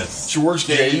 Gaines. George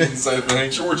Gaines, I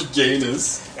think. George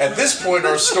Gaines. At this point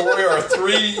in our story, our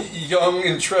 3 young,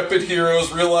 intrepid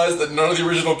heroes realize that none of the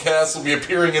original cast will be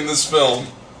appearing in this film.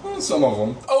 Well, some of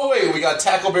them. Oh wait, we got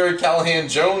Tackleberry, Callahan,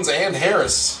 Jones, and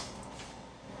Harris.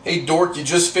 Hey dork, you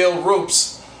just failed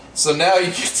ropes. So now you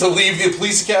get to leave the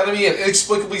police academy and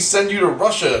inexplicably send you to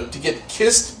Russia to get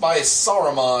kissed by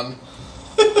Saruman.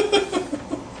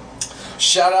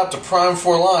 Shout out to Prime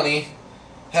Forlani.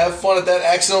 Have fun at that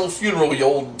accidental funeral, you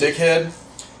old dickhead.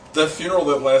 The funeral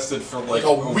that lasted for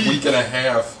a week and a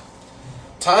half.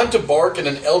 Time to bark at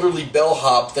an elderly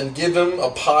bellhop, then give him a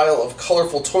pile of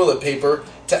colorful toilet paper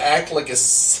to act like a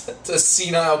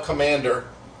senile commander.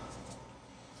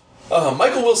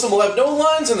 Michael Wilson will have no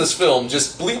lines in this film,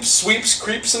 just bleeps, sweeps,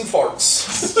 creeps, and farts.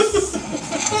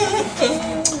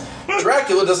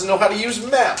 Dracula doesn't know how to use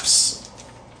maps.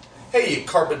 Hey, you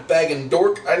carpet-bagging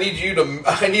dork, I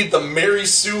need the Mary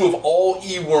Sue of all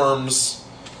E-worms.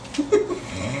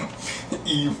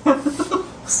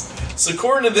 E-worms? So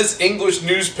according to this English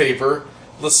newspaper,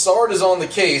 Lassard is on the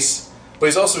case, but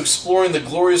he's also exploring the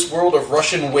glorious world of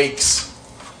Russian wakes.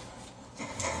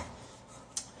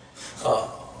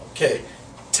 Okay.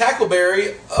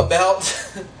 Tackleberry about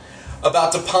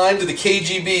to pine to the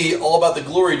KGB, all about the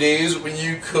glory days when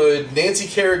you could Nancy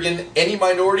Kerrigan any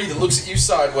minority that looks at you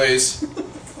sideways.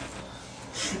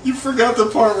 You forgot the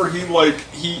part where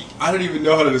I don't even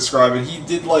know how to describe it. He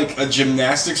did like a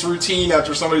gymnastics routine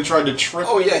after somebody tried to trip.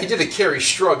 Oh yeah, he did a Carrie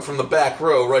Strug from the back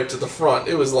row right to the front.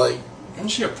 It was like... Wasn't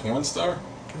she a porn star?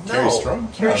 No. Carrie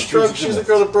Strug? Carrie Strug, she's the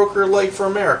girl that broke her leg for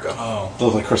America. Oh.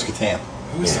 Look like Chris Kattan.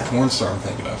 Who's the porn star I'm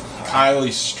thinking of?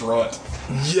 Kylie Strutt.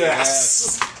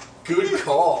 Yes! Good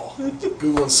call.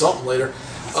 Googling something later.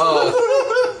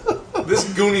 This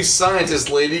Goonie scientist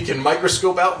lady can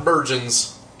microscope out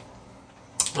virgins.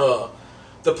 The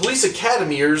police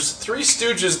academyers Three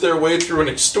Stooges their way through an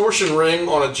extortion ring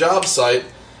on a job site,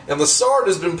 and Lassard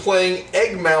has been playing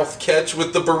egg-mouth catch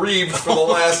with the bereaved for the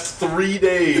last 3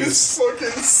 days. This fucking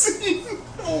scene.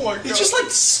 Oh my god. It's just like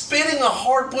spitting a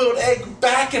hard-boiled egg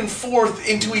back and forth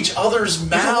into each other's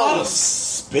There's a lot of mouths.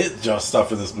 spit just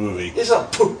stuff in this movie. It's a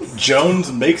poop.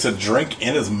 Jones makes a drink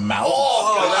in his mouth.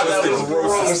 Oh, That that was was the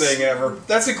grossest gross. thing ever.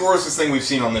 That's the grossest thing we've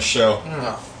seen on this show.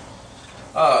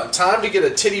 Time to get a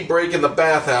titty break in the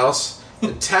bathhouse,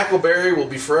 and Tackleberry will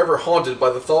be forever haunted by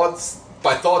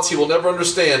thoughts he will never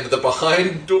understand, that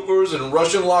behind doors in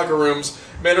Russian locker rooms,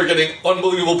 men are getting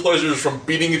unbelievable pleasures from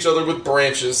beating each other with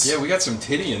branches. Yeah, we got some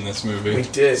titty in this movie. We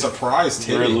did. Surprise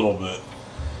titty. Very little bit.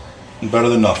 Better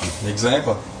than nothing.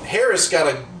 Exactly. Harris got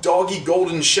a doggy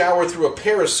golden shower through a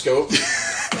periscope,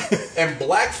 and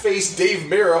blackface Dave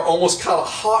Mera almost caught a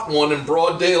hot one in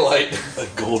broad daylight. A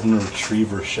golden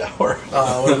retriever shower.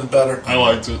 Would have been better. I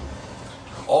liked it.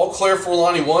 All Claire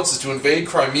Forlani wants is to invade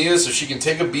Crimea so she can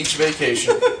take a beach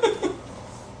vacation.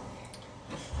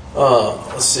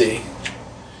 Let's see.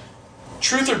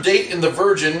 Truth or Date and the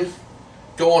Virgin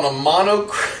go on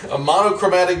a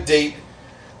monochromatic date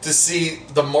to see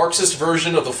the Marxist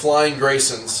version of the Flying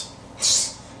Graysons.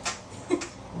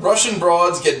 Russian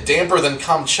broads get damper than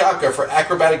Kamchatka for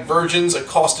acrobatic virgins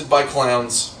accosted by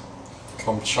clowns.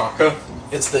 Kamchatka?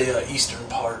 It's the eastern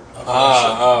part of Russia.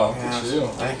 Oh. Yeah, Good for you.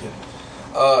 thank you.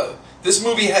 This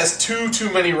movie has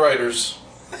too many writers.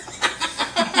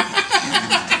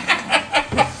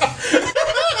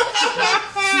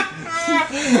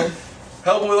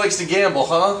 Hellboy likes to gamble,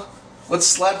 huh? Let's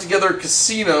slap together a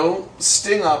casino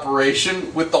sting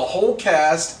operation with the whole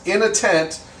cast in a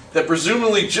tent that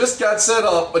presumably just got set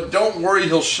up, but don't worry,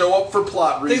 he'll show up for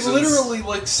plot They reasons.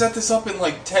 literally set this up in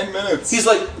 10 minutes. He's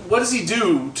like, what does he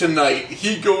do tonight?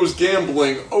 He goes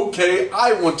gambling. Okay,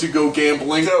 I want to go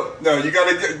gambling. No, you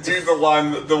gotta do the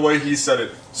line the way he said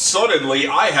it. Suddenly,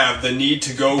 I have the need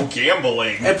to go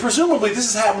gambling. And presumably this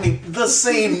is happening the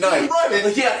same night. Right.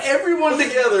 Like, yeah, everyone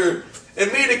together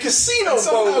and made a casino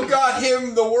Somehow boat. got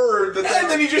him the word that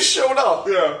And then he just showed up.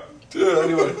 Yeah.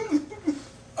 Anyway.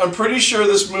 I'm pretty sure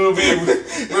this movie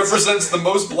represents the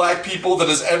most black people that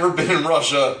has ever been in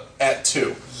Russia at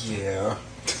 2. Yeah.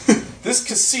 This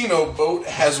casino boat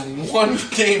has one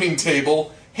gaming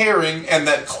table, herring, and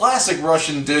that classic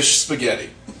Russian dish, spaghetti.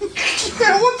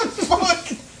 Yeah, what the fuck?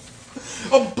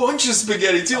 A bunch of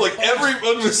spaghetti too. Like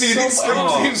everyone was eating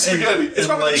spaghetti. It's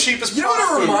probably the cheapest. You know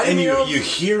what it reminded And me of? you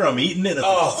hear them eating it.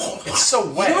 It's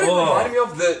so wet. You know what it reminded me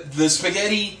of? The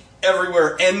spaghetti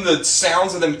everywhere and the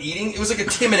sounds of them eating. It was like a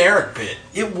Tim and Eric bit.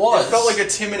 It was. It felt like a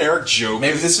Tim and Eric joke.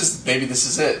 Maybe this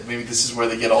is it. Maybe this is where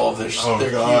they get all of their God.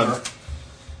 humor.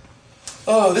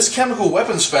 Oh, this chemical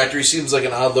weapons factory seems like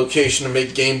an odd location to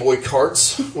make Game Boy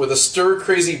carts with a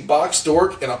stir-crazy box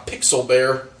dork and a pixel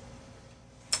bear.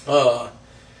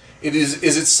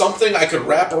 Is it something I could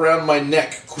wrap around my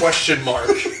neck? Question mark.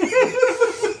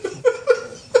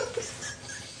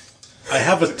 I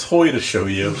have a toy to show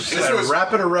you. This I was-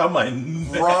 wrap it around my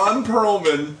neck. Ron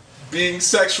Perlman being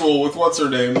sexual with what's her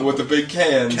name with the big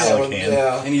cans. Calican.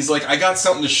 Yeah. And he's like, I got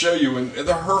something to show you. And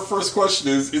her first question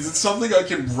is it something I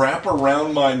can wrap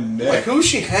around my neck? Like, who's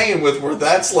she hanging with where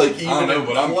that's like even I don't know, in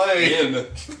but I'm play? in.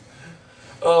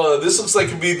 This looks like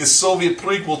it could be the Soviet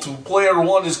prequel to Player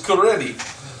One is Karetti.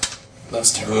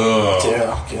 That's terrible.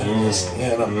 Yeah, goodness.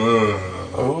 Yeah, no.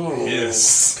 Ooh,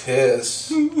 Piss. Piss.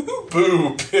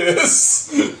 Boo,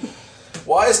 piss.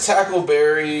 Why is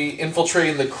Tackleberry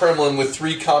infiltrating the Kremlin with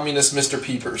 3 communist Mr.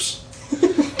 Peepers?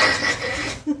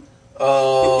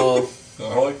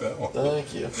 I like that one.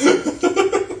 Thank you.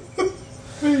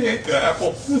 He ate the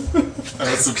apple.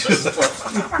 That's the best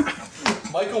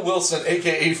part. Michael Wilson,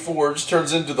 a.k.a. Forge,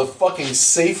 turns into the fucking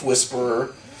Safe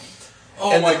Whisperer.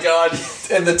 Oh my god.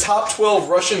 And the top 12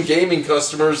 Russian gaming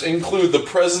customers include the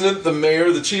president, the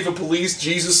mayor, the chief of police,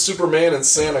 Jesus, Superman, and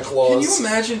Santa Claus. Can you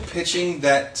imagine pitching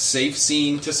that safe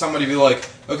scene to somebody, be like,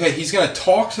 okay, he's going to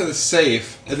talk to the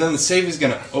safe, and then the safe is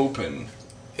going to open.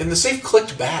 And the safe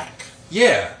clicked back.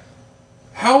 Yeah.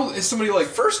 How is somebody like...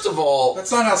 First of all,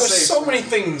 that's not how there's safe... so many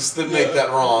things that make that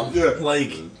wrong. Yeah.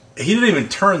 Like, he didn't even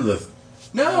turn the...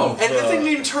 No. And the thing didn't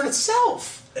even turn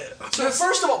itself. So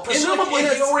first of all, presumably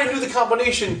he already knew the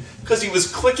combination because he was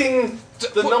clicking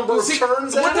the number of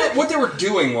turns at it. What they were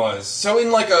doing was, so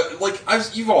in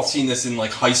you've all seen this in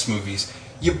like heist movies.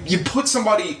 You put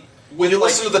somebody with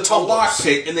listen to the a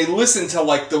lockpick and they listen to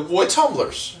like the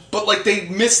tumblers. But like they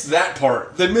missed that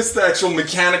part. They missed the actual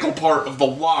mechanical part of the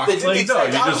lock. Like, no, you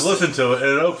just listen to it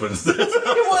and it opens.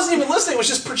 It wasn't even listening. It was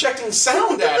just projecting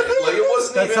sound at it. Like it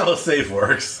wasn't. That's how a safe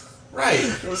works. Right.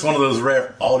 It's one of those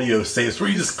rare audio safes where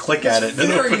you just click at it and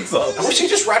it opens up. I wish he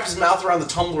just wrapped his mouth around the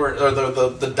tumbler or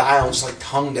the dial and just like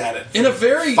tongued at it. In a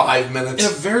very 5 minutes. In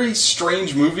a very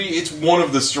strange movie, it's one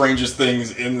of the strangest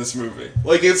things in this movie.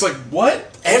 Like it's like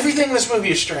what? Everything in this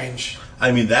movie is strange.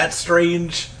 I mean, that's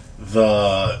strange.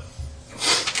 The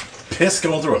piss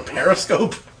going through a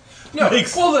periscope. No.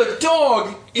 Well, the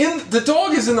dog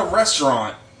is in the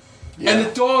restaurant. Yeah. And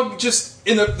the dog just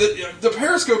in the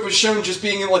periscope is shown just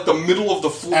being in like the middle of the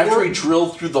floor. After he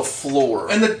drilled through the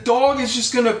floor. And the dog is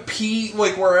just gonna pee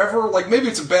like wherever. Like maybe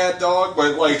it's a bad dog,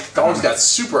 but like dog's got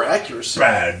super accuracy.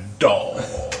 Bad dog.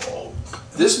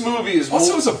 This movie is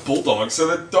also it was a bulldog, so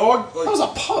the dog that was a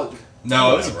pug.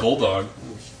 No, it was a bulldog.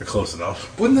 You're close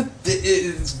enough. Wouldn't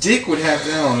its dick would have? I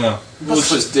don't know. Let's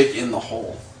put his dick in the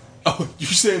hole. Oh, you're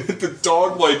saying that the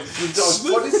dog like the dog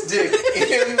put his dick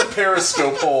in the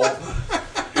periscope hole.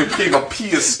 It became a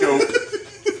peoscope.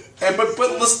 And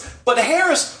but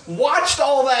Harris watched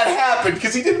all that happen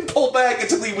because he didn't pull back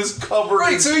until he was covered.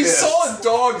 Right, in so he piss. saw a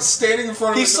dog standing in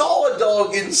front of him. He saw a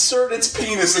dog insert its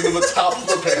penis into the top of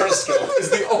the periscope.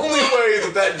 Is the only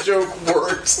way that joke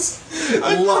works.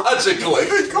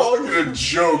 Logically. Calling it a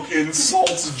joke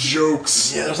insults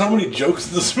jokes. Yeah, there's not many jokes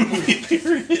in this movie,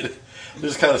 period.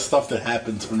 There's kind of stuff that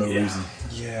happens for no reason.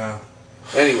 Yeah.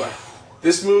 Anyway,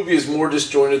 this movie is more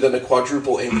disjointed than a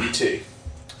quadruple amputee.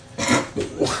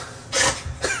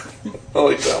 I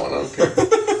like that one, okay.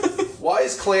 Why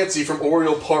is Clancy from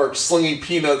Oriole Park slinging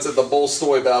peanuts at the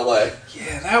Bolstoy Ballet?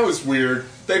 Yeah, that was weird.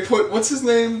 They put, what's his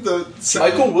name?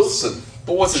 Michael Wilson.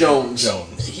 But what's Jones.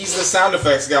 He's the sound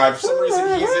effects guy. For some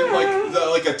reason, he's in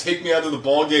like a take me out of the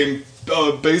ball game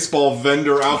baseball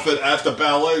vendor outfit at the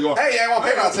ballet. Going, hey, I want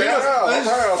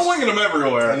peanuts. Flinging them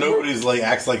everywhere. And nobody's like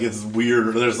acts like it's weird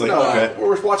or there's like okay.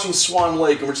 We're watching Swan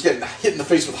Lake and we're just getting hit in the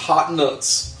face with hot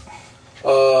nuts.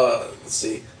 Let's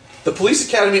see. The Police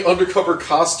Academy undercover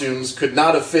costumes could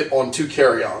not have fit on 2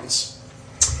 carry-ons.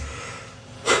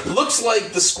 Looks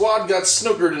like the squad got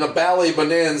snookered in a ballet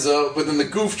bonanza, but then the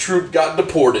goof troop got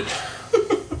deported.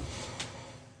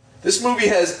 This movie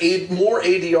has more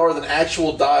ADR than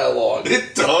actual dialogue.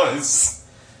 It does.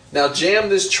 Now jam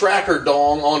this tracker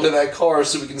dong onto that car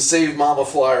so we can save Mama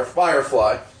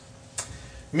Firefly.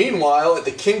 Meanwhile, at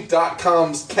the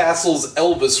Kink.com's Castle's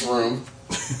Elvis room...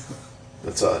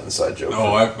 That's an inside joke.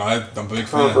 Oh, I'm a big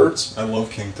fan. Perverts. I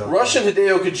love Kink.com. Russian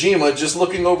Hideo Kojima just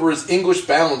looking over his English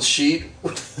balance sheet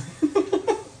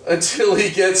until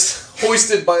he gets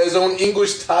hoisted by his own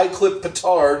English tie-clip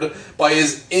petard by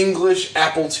his English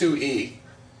Apple IIe.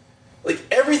 Like,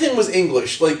 everything was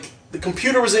English. Like, the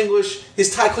computer was English,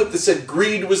 his tie-clip that said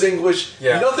greed was English,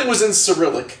 nothing was in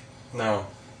Cyrillic. No.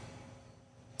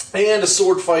 And a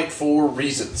sword fight for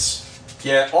reasons.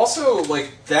 Yeah, also,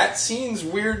 like, that scene's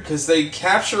weird because they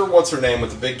capture what's-her-name with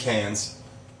the big cans,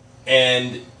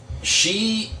 and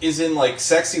she is in, like,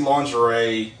 sexy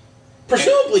lingerie.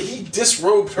 Presumably he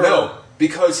disrobed her. No,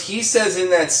 because he says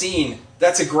in that scene,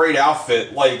 that's a great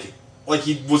outfit, like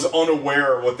he was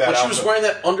unaware what that outfit. But she was wearing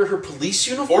that under her police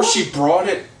uniform? Or she brought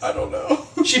it, I don't know.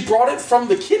 She brought it from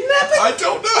the kidnapping? I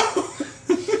don't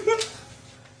know.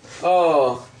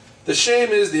 Oh... The shame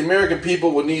is the American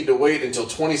people would need to wait until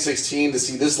 2016 to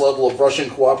see this level of Russian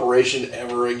cooperation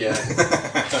ever again.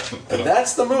 And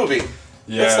that's the movie.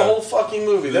 Yeah. That's the whole fucking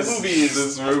movie. This movie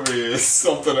is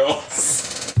something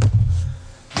else.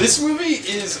 This movie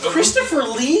is... Christopher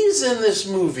Lee's in this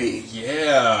movie.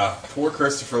 Yeah. Poor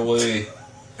Christopher Lee.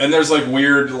 And there's like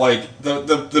weird, like,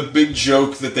 the big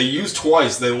joke that they used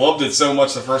twice, they loved it so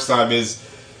much the first time, is,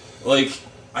 like...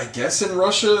 I guess in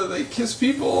Russia they kiss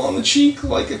people on the cheek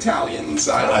like Italians.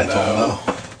 I don't know.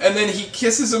 And then he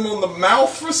kisses him on the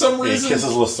mouth for some reason. He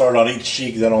kisses Lassard on each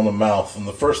cheek, then on the mouth. And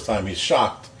the first time he's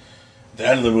shocked. At the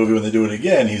end of the movie, when they do it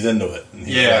again, he's into it. And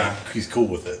he's cool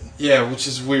with it. Yeah, which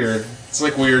is weird. It's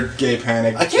like weird gay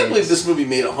panic. I can't believe this movie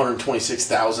made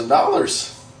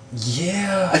 $126,000.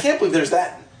 Yeah. I can't believe there's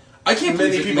that. I can't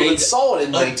believe many people that saw it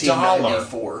in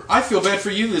 $1994. I feel bad for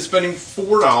you that's spending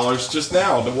 $4 just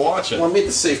now to watch it. Well, I made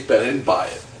the safe bet. I didn't buy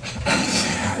it.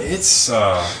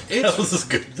 That was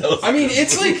good. I mean,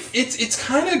 it's like it's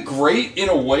kind of great in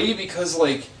a way because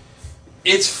like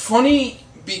it's funny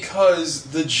because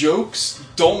the jokes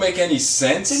don't make any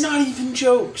sense. They're not even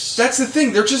jokes. That's the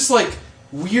thing. They're just like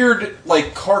weird,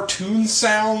 like cartoon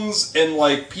sounds and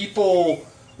like people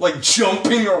like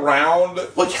jumping around.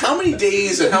 Like how many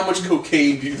days and how much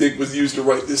cocaine do you think was used to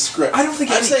write this script? I don't think.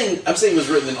 I'm saying it was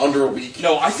written in under a week.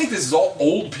 No, I think this is all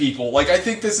old people. Like I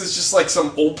think this is just like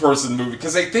some old person movie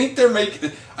because they think they're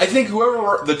making. I think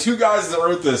whoever the two guys that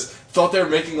wrote this thought they were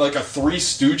making like a Three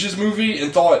Stooges movie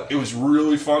and thought it was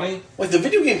really funny. Like the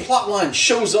video game plotline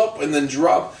shows up and then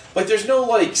drop. Like there's no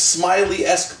like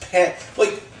Smiley-esque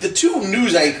like the two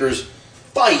news anchors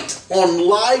fight on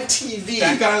live TV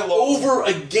over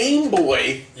a Game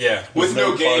Boy. Yeah, with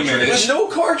no game in it. With no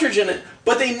cartridge in it.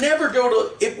 But they never go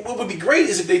to... What would be great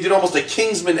is if they did almost a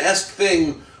Kingsman-esque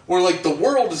thing where like the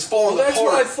world is falling apart. That's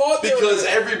what I thought because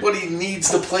everybody needs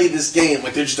to play this game.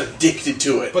 Like they're just addicted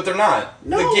to it. But they're not.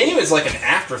 No. The game is like an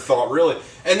afterthought, really.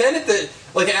 And then at the...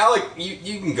 Like, Alec,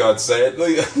 you can God say it.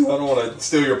 Like, I don't want to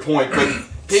steal your point, but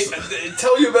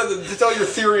tell your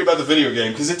theory about the video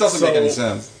game because it doesn't make any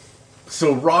sense.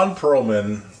 So Ron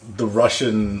Perlman, the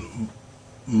Russian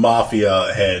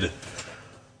mafia head,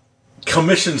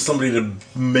 commissioned somebody to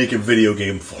make a video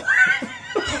game for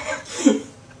him.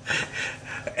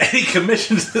 And he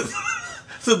commissioned it.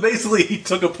 So basically he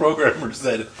took a programmer and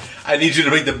said, I need you to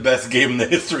make the best game in the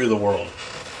history of the world.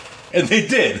 And they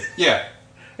did. Yeah.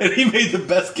 And he made the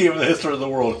best game in the history of the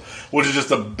world, which is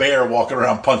just a bear walking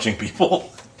around punching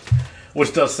people.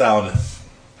 Which does sound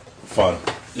fun.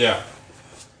 Yeah.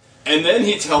 And then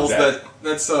he tells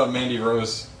that's Mandy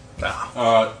Rose.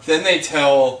 Then they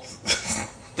tell,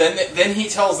 then he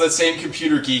tells that same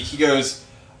computer geek. He goes,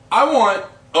 "I want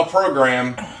a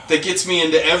program that gets me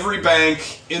into every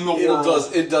bank in the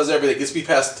world. It does everything.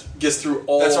 Gets through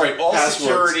all. That's right. All passwords.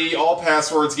 Security, all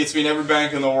passwords. Gets me in every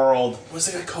bank in the world.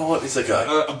 What's the guy call it? It's like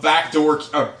a backdoor,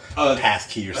 a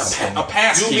passkey or something. A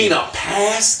passkey. You mean a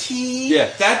passkey?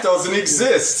 Yeah, that doesn't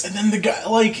exist. And then the guy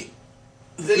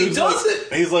Then he does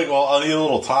it. He's like, well, I'll need a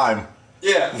little time.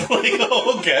 Yeah. Like,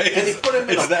 oh, okay. And they put him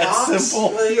in it's a that box.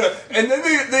 simple. Yeah. And then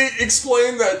they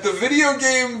explain that the video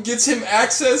game gets him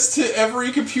access to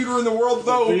every computer in the world,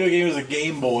 though. The video game is a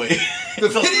Game Boy. The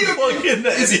video game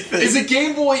is a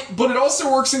Game Boy, but it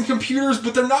also works in computers,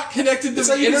 but they're not connected to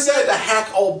the internet. internet. To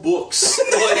hack all books.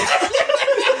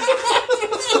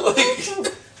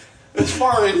 It's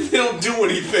fine. They don't do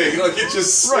anything. Like, it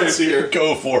just sits here.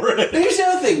 Go for it. Now, here's the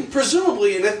other thing.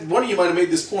 Presumably, and one of you might have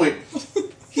made this point,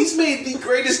 he's made the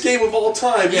greatest game of all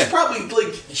time. Yeah. He's probably,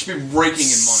 like... He should be raking in money.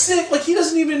 Sick. Like, he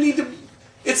doesn't even need to...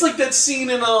 It's like that scene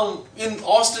in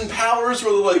Austin Powers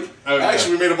where they're like,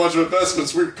 actually, we made a bunch of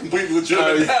investments. We're completely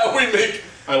legitimate. Now we make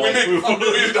 $1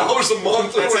 million a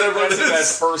month or whatever it is.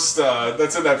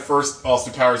 That's in that first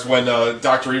Austin Powers when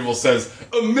Dr. Evil says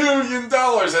 $1 million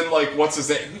and like what's his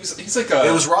name? He's like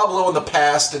it was Rob Lowe in the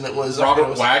past and it was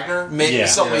Robert Wagner. Maybe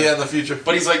something in the future.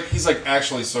 But he's like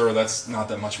actually, sir, that's not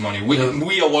that much money.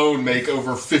 We alone make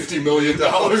over $50 million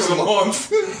a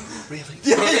month. Really?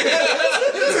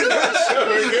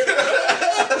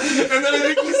 And then I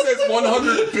think he says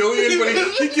 100 billion, but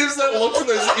he gives that look to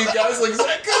those guys like, is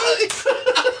that good?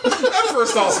 That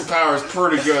first Austin Powers is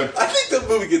pretty good. I think that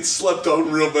movie gets slept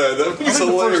on real bad. That movie's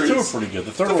hilarious. The first two are pretty good.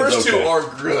 The first two are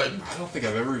good. I don't think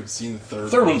I've ever even seen the third. The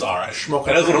third one's alright.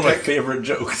 That's one of my favorite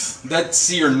jokes. That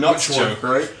see or nuts joke,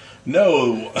 right?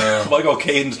 No, Michael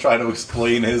Caine's trying to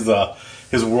explain his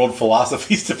world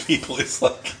philosophies to people. It's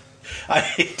like, I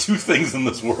hate two things in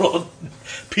this world: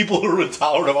 people who are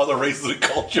intolerant of other races and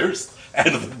cultures,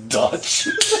 and the Dutch.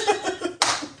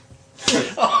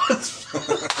 That's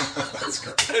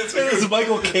great. It's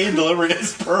Michael Caine delivering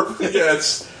it's perfect. Yeah,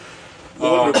 it's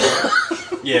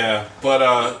yeah,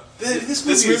 but this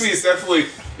movie is definitely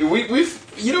we've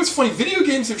you know, it's funny. Video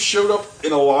games have showed up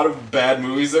in a lot of bad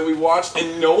movies that we watched,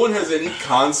 and no one has any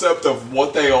concept of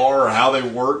what they are or how they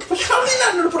work. But how do they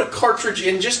not know to put a cartridge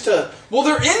in just to? Well,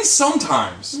 they're in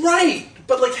sometimes, right?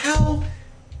 But like how?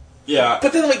 Yeah.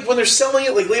 But then, like, when they're selling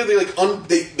it, like, later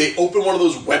they open one of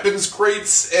those weapons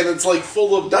crates, and it's, like,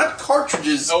 full of, not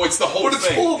cartridges. Oh, it's the whole but it's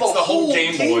thing. full of It's a the whole whole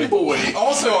Game Boy.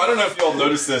 Also, I don't know if y'all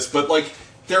noticed this, but, like,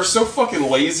 they're so fucking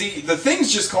lazy. The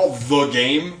thing's just called The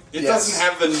Game. It doesn't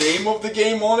have the name of the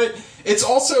game on it. It's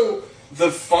also... The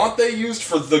font they used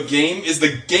for The Game is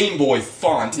the Game Boy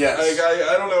font. Yes. Like,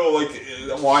 I don't know,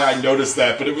 like, why I noticed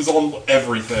that, but it was on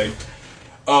everything.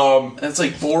 And it's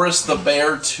like Boris the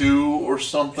Bear 2 or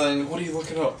something. What are you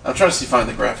looking up? I'm trying to find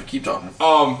the graphic. Keep talking.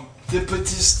 But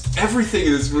just everything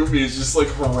in this movie is just, like,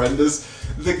 horrendous.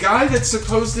 The guy that's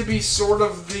supposed to be sort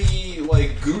of the,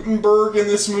 like, Gutenberg in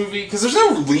this movie, because there's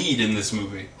no lead in this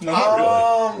movie. No,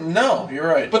 not really. No, you're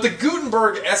right. But the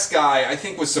Gutenberg-esque guy, I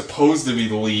think, was supposed to be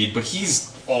the lead, but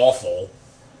he's awful.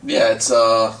 Yeah, it's,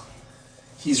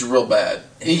 he's real bad.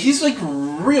 He's, like,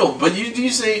 real, but you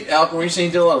say, Alec, when you say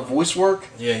he did a lot of voice work?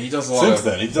 Yeah, he does a lot Since of...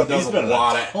 then, he's been a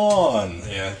lot of... ton.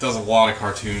 Yeah, does a lot of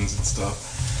cartoons and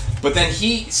stuff. But then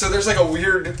so there's like a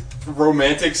weird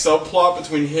romantic subplot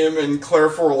between him and Claire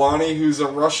Forlani, who's a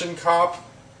Russian cop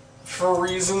for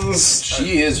reasons.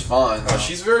 She is fine.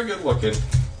 She's very good looking.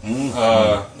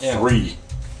 Yeah. 3.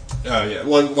 Yeah,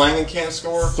 Langenkamp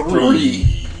score?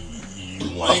 3.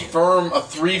 A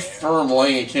 3 firm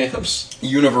Langenkamps.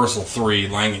 Universal 3,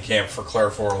 Langenkamp for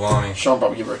Claire Forlani. Sean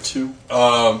probably give her a 2.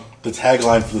 The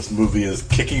tagline for this movie is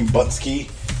 "Kicking butt ski,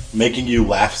 making you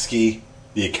laugh ski.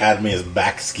 The Academy is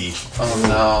back ski." Oh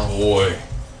no, boy.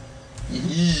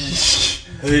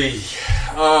 Hey,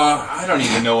 I don't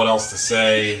even know what else to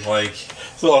say. Like,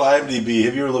 so on IMDb,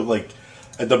 have you ever looked like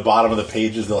at the bottom of the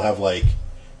pages? They'll have like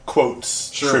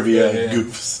quotes, trivia,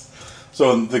 goofs.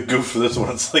 So in the goof for this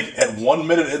one, it's like at 1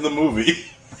 minute in the movie,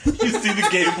 you see the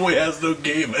Game Boy has no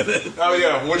game in it. Oh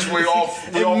yeah, which we all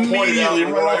pointed out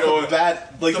right off the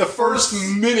bat. Like the first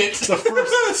minute, the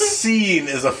first scene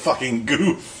is a fucking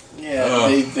goof. Yeah,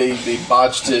 they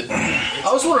botched it. I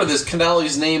was wondering this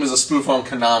Konami's name is a spoof on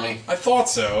Konami. I thought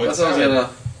so. That's what I was gonna.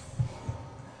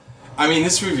 I mean,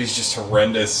 this movie's just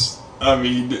horrendous. I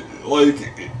mean, like,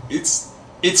 it's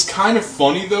kind of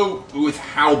funny, though, with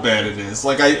how bad it is.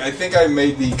 Like, I think I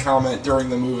made the comment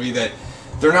during the movie that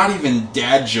they're not even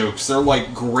dad jokes. They're,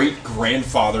 like,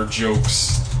 great-grandfather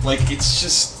jokes. Like, it's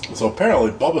just... So apparently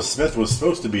Bubba Smith was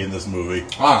supposed to be in this movie.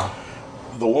 Ah.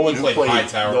 The woman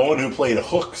who played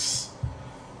Hooks,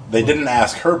 they didn't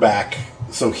ask her back,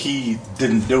 so he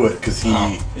didn't do it because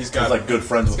he's like good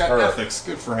friends with her. Ethics,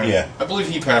 good for him. Yeah, I believe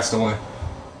he passed away.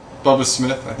 Bubba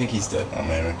Smith, I think he's dead. Oh,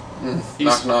 maybe.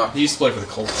 Knock knock. He used to play for the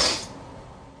Colts.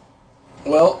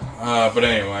 Well, but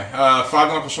anyway, Five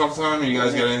Knuckle Shuffle Time. You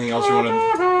guys got anything else you want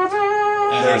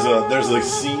to? There's a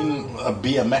scene, a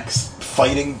BMX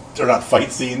fighting or not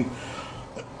fight scene,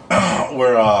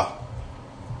 where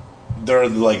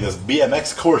there's like this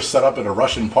BMX course set up in a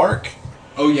Russian park.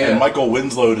 Oh yeah. And Michael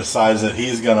Winslow decides that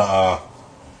he's gonna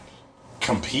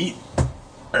compete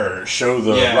or show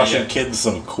the Russian kids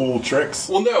some cool tricks.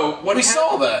 Well, no, we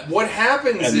saw that. What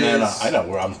happens and is then I know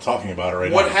where I'm talking about it right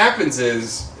now. What happens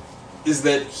is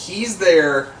that he's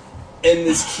there, and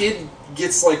this kid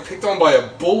gets like picked on by a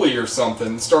bully or something,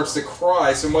 and starts to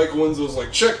cry. So Michael Winslow's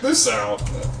like, "Check this out."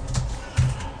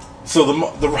 So the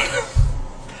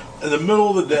in the middle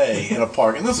of the day in a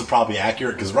park, and this is probably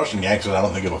accurate because Russian gangsters, I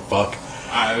don't think give a fuck.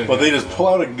 But they just pull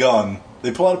out a gun, they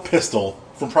pull out a pistol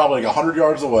from probably like 100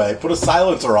 yards away, put a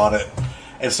silencer on it,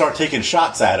 and start taking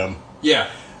shots at him. Yeah.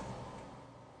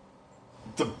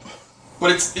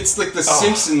 But it's like the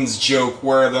Simpsons joke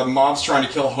where the mob's trying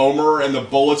to kill Homer and the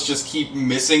bullets just keep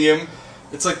missing him.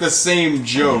 It's like the same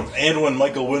joke. And when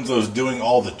Michael Winslow's doing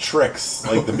all the tricks,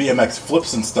 like the BMX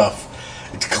flips and stuff,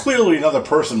 it's clearly another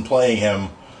person playing him.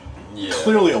 Yeah.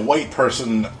 Clearly a white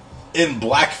person in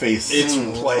blackface. It's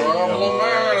playing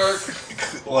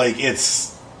him. Like,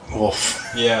 it's Wolf.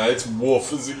 Yeah, it's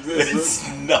Wolf. It's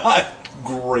not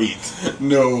great.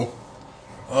 No.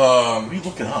 What are you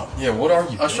looking up? Yeah, what are you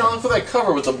doing? I was trying to look for that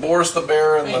cover with the Boris the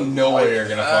Bear and Ain't no way you're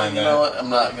gonna find that. You know what? I'm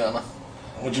not gonna.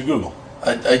 What'd you Google?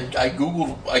 I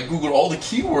googled all the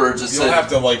keywords. You'll have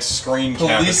to like screen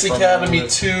cap Police Academy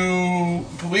 2,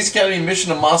 Police Academy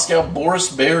Mission to Moscow, Boris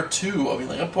Bear 2. I mean,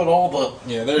 like I put all the.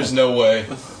 Yeah, there's no way.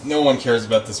 No one cares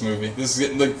about this movie. This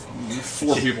is like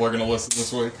 4 people are gonna listen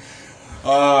this week.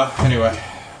 Anyway,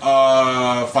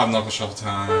 Five Knuckle Shuffle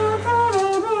Time.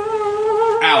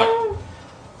 Alec.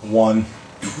 1.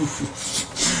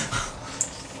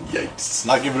 Yikes!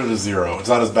 Not giving it a 0. It's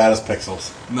not as bad as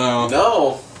Pixels.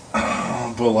 No.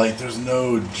 But like, there's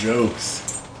no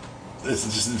jokes.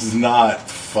 It's not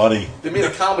funny. They made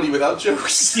a comedy without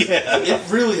jokes. Yeah,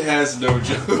 it really has no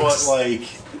jokes. But like,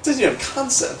 It doesn't even have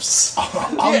concepts.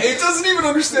 Yeah, it doesn't even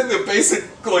understand the basic,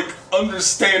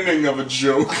 understanding of a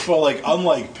joke. Well,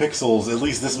 unlike Pixels, at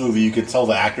least this movie, you could tell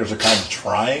the actors are kind of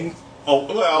trying. Oh,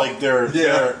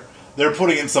 well. They're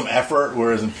putting in some effort,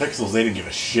 whereas in Pixels, they didn't give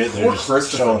a shit. They're just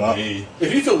Christopher showing up. Lee.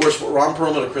 If you feel worse, Ron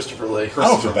Perlman or Christopher Lee? I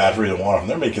don't feel bad for either one of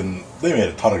them. They made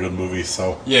a ton of good movies,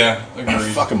 so Yeah,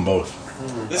 agreed. fuck them both.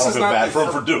 This I don't is feel not bad the for them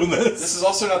fir- for doing this. This is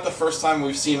also not the first time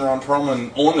we've seen Ron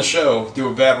Perlman on the show do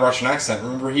a bad Russian accent.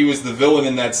 Remember, he was the villain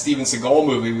in that Steven Seagal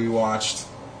movie we watched,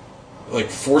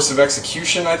 Force of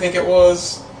Execution, I think it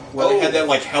was. Where they had that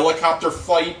helicopter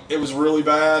fight. It was really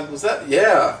bad. Was that?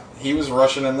 Yeah. He was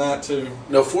Russian in that too.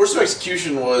 No, Force of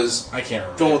Execution was I can't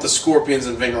remember. the one with the Scorpions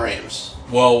and Ving Rhames.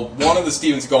 Well, one of the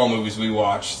Steven Seagal movies we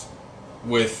watched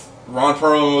with Ron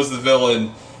Perlman was the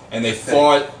villain, and they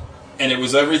fought, and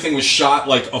everything was shot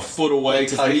a foot away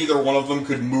because neither one of them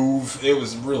could move. It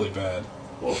was really bad.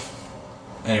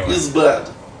 Anyway, It's bad.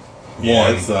 Yeah,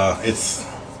 it's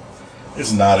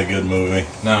not a good movie.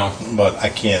 No, but I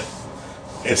can't.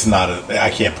 I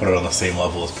can't put it on the same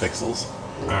level as Pixels.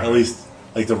 Right. At least,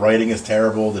 the writing is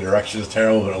terrible, the direction is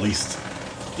terrible, but at least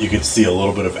you could see a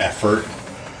little bit of effort.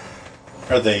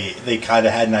 Or they kind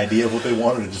of had an idea of what they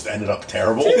wanted, it just ended up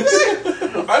terrible.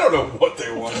 I don't know what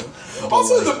they wanted.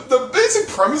 Also, the basic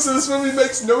premise of this movie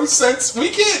makes no sense. We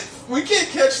can't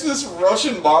catch this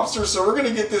Russian mobster, so we're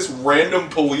gonna get this random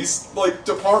police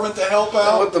department to help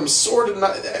out. With them sword and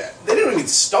they didn't even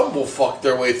stumble fuck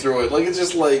their way through it. It's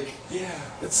just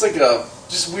it's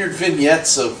just weird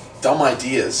vignettes of dumb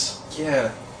ideas.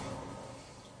 Yeah.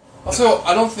 Also,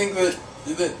 I don't think that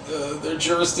their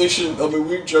jurisdiction. I mean,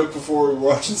 we've joked before we were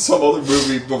watching some other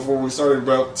movie before we started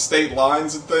about state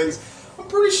lines and things. I'm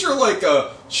pretty sure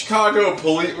Chicago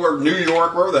police or New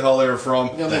York, wherever the hell they were from.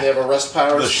 You don't think they have arrest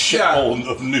powers? The shithole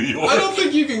of New York. I don't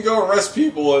think you can go arrest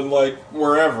people in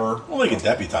wherever. Well, they can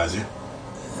deputize you.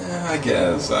 I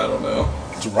guess. I don't know.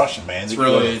 It's Russian, man. It's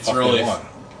really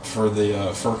for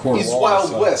a court He's of law.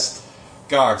 Wild West.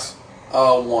 Gogs.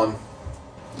 One.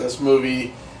 This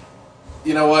movie.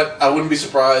 You know what? I wouldn't be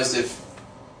surprised if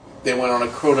they went on a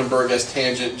Cronenberg-esque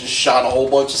tangent, just shot a whole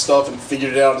bunch of stuff and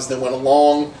figured it out as they went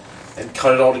along and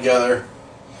cut it all together.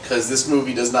 Because this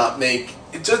movie doesn't make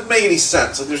any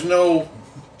sense. There's no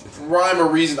rhyme or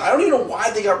reason. I don't even know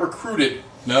why they got recruited.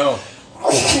 No.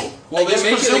 Well, I guess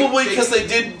presumably because they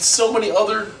did so many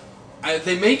other.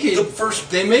 They make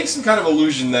some kind of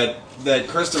illusion that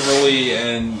Christopher Lee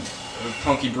and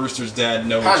Punky Brewster's dad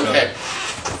know each other.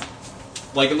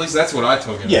 At least that's what I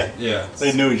took it. Yeah.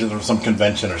 They knew each other from some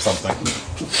convention or something.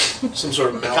 Some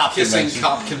sort of mouth-kissing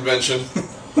cop convention.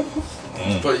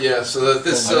 But yeah, so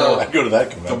this... I go to that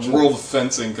convention. The world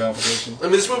fencing competition. I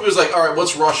mean, this movie was alright,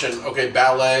 what's Russian? Okay,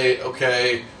 ballet,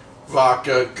 okay,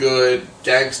 vodka, good,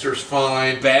 gangsters,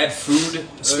 fine. Bad food?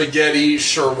 Spaghetti,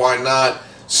 sure, why not?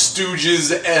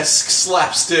 Stooges-esque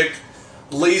slapstick.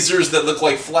 Lasers that look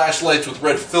like flashlights with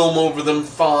red film over them,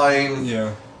 fine.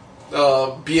 Yeah.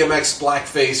 BMX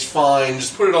blackface, fine.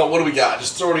 Just put it on. What do we got?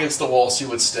 Just throw it against the wall, see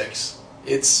what sticks.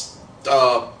 It's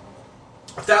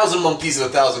 1,000 Monkeys and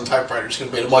 1,000 Typewriters could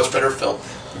have made a much better film.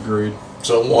 Agreed.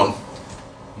 So 1.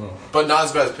 But not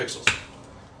as bad as Pixels.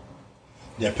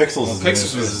 Yeah, Pixels is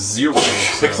Pixels was 0.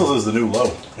 Pixels is the new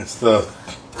low. It's the...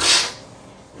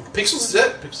 Pixels is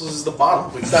it. Pixels is the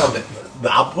bottom. We found it.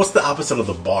 What's the opposite of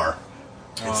the bar?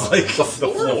 It's the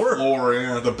floor? The floor,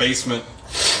 yeah. The basement.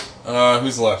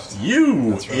 Who's left?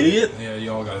 You, right. idiot. Yeah,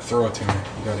 you all gotta throw it to me.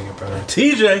 You gotta get better.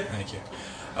 TJ. Thank you.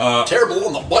 Terrible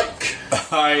on the bike.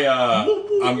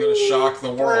 I'm gonna shock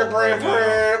the world right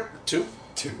now. 2.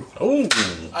 Oh,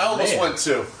 I almost went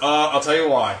 2. I'll tell you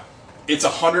why. It's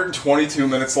 122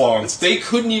 minutes long. They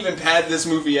couldn't even pad this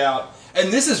movie out. And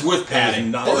this is with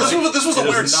padding. This was a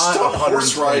weird stunt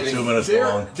horse riding. 122 minutes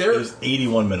long. It was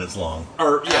 81 minutes long. I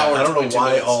don't know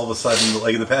why all of a sudden,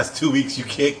 in the past 2 weeks, you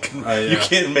can't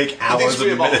make hours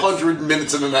we and have minutes. 100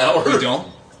 minutes in an hour. We don't.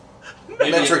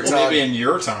 Metric time. Maybe in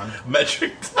your time.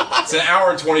 Metric time. It's an hour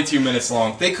and 22 minutes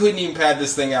long. They couldn't even pad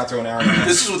this thing out to an hour and a half.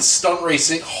 This is with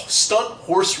stunt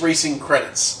horse racing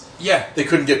credits. Yeah. They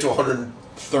couldn't get to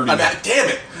 130 minutes. Damn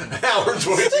it! An hour and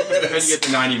 22 minutes. Couldn't get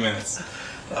to 90 minutes.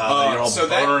 So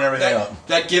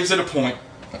that gives it a point.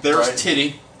 There's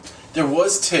titty. There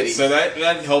was titty. So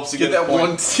that helps to get that a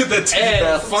point. Get that titty and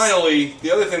balance. finally,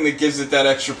 the other thing that gives it that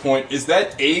extra point is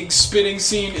that egg spitting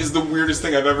scene is the weirdest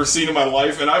thing I've ever seen in my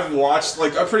life. And I've watched, I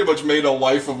pretty much made a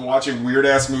life of watching weird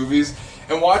ass movies.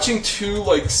 And watching two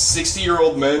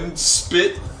 60-year-old men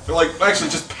spit, actually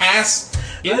just pass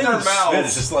in their mouths.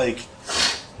 It's just I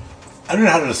don't know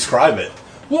how to describe it.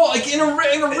 Well, like in a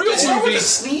real movie,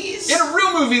 sneeze. in a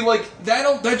real movie, like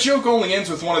that joke only ends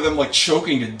with one of them like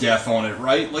choking to death on it,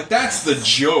 right? Like that's the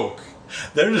joke.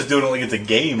 They're just doing it like it's a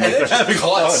game. Like And they're it just having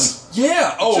cuts. fun.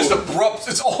 Yeah. Oh, Just abrupt.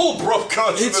 It's all abrupt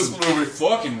cuts in it's this movie.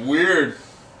 fucking weird.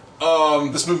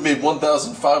 This movie made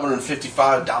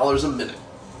 $1,555 a minute.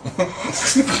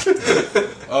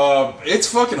 It's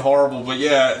fucking horrible, but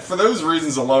yeah, for those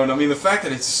reasons alone, I mean, the fact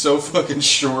that it's so fucking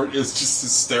short is just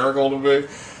hysterical to me.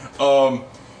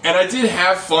 And I did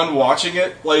have fun watching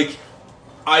it. Like,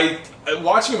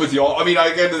 watching it with y'all, I mean,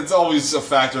 I get it's always a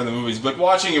factor in the movies, but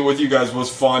watching it with you guys was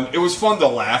fun. It was fun to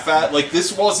laugh at. Like,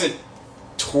 this wasn't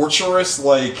torturous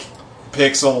like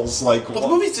Pixels. Like, Well, the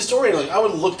movie's disorienting. Like, I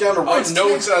would look down to write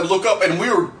notes, and I'd look up, and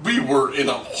we were in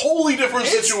a wholly different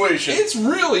situation. It's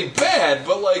really bad,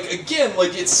 but like again,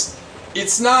 like it's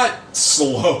not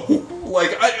slow.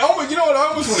 Like you know what? I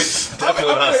almost want to.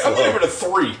 Definitely not I'm gonna slow. give it a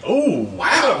 3. Oh,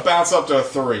 I'm gonna bounce up to a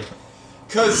 3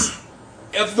 because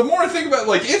the more I think about it,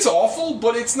 like it's awful,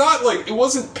 but it's not like it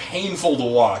wasn't painful to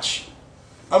watch.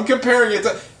 I'm comparing it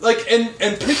to like and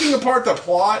picking apart the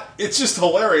plot. It's just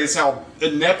hilarious how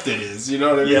inept it is. You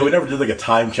know what I mean? yeah. We never did like a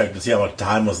time check to see how much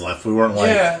time was left. We weren't like,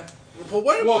 Yeah. Well,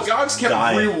 Well, Gogs kept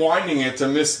dying. rewinding it to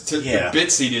Yeah. the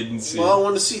bits he didn't see. Well, I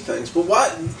want to see things, but why?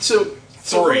 So one of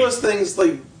 3. those things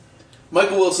like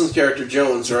Michael Wilson's character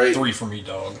Jones, right? 3 for me,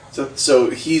 dog. So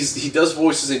he does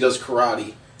voices and he does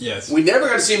karate. Yes. We never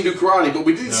got to see him do karate, but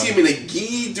we did No. see him in a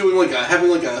gi doing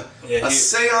having a Yeah,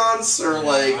 seance or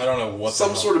I don't know what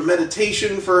some sort of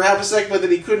meditation for half a second, but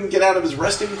then he couldn't get out of his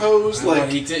resting pose. Like Like,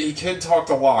 he could talk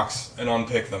to locks and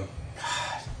unpick them.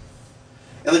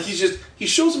 and like he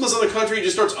shows him this other country, he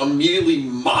just starts immediately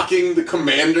mocking the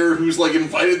commander who's like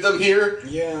invited them here.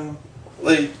 Yeah.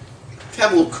 Like,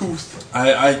 have a little couth.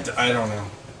 I don't know.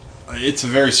 It's a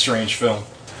very strange film.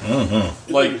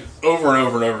 Mm-hmm. Like over and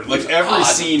over and over. Like every Odd.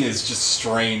 scene is just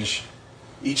strange.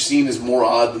 Each scene is more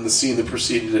odd than the scene that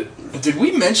preceded it. Did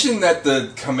we mention that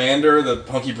the commander, the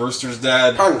Punky Brewster's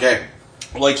dad, Okay.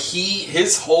 like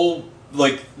his whole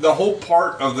like the whole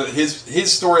part of his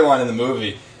storyline in the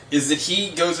movie is that he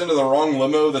goes into the wrong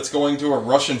limo that's going to a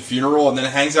Russian funeral and then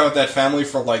hangs out with that family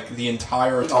for like the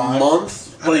entire time. A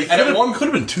month? Like, And at one could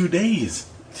have been 2 days.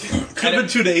 Could have been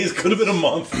 2 days. Could have been a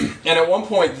month. And at one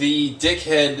point, the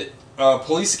dickhead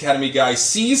police academy guy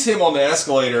sees him on the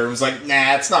escalator and was like,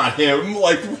 "Nah, it's not him."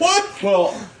 Like, what?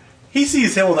 Well, he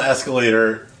sees him on the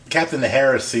escalator. Captain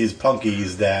Harris sees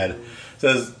Punky's dad.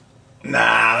 Says,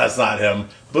 "Nah, that's not him."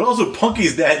 But also,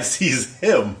 Punky's dad sees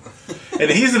him, and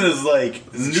he's in his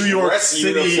like New York Dress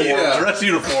City uniform. dress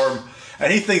uniform,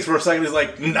 and he thinks for a second he's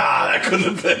like, "Nah, that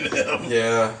couldn't have been him."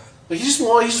 Yeah. Like, he's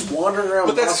just wandering around.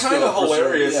 But that's kind of Moscow for some-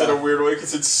 hilarious in a weird way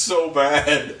because it's so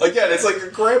bad. Again, it's like a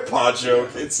grandpa joke.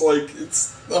 It's like,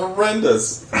 it's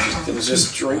horrendous. It was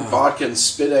just drink vodka and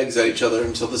spit eggs at each other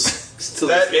until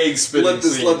That egg spitting let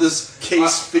scene. this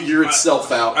case figure itself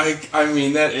out. I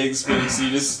mean, that egg spitting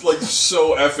scene is like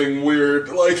so effing weird.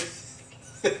 Like,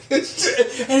 and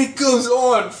it goes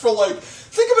on for like,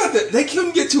 think about that. They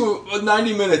couldn't get to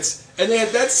 90 minutes, and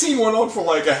that scene went on for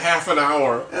like a half an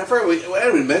hour. And I forgot, I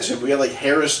didn't even mention, we had like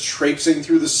Harris traipsing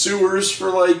through the sewers for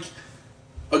like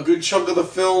a good chunk of the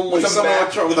film. With Like a someone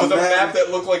map, with a map.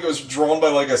 that looked like it was drawn by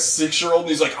like a 6-year-old, and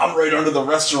he's like, "I'm right under the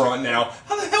restaurant now."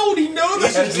 How the hell would he know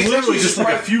that? And it's literally just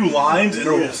like a few lines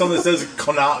and something that says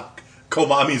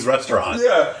Komami's restaurant.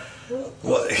 Yeah.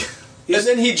 Like, And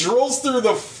then he drills through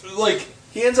the like.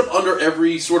 He ends up under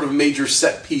every sort of major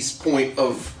set piece point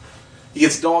of. He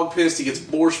gets dog pissed. He gets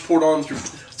borscht poured on through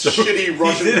shitty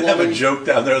Russian he did have a plumbing. joke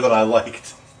down there that I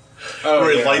liked. Oh,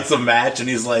 where he yeah. lights a match and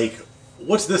he's like,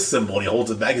 "What's this symbol?" And he holds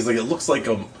it back. He's like, "It looks like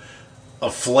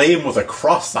a flame with a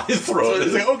cross I throw it."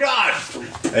 He's like, "Oh gosh!"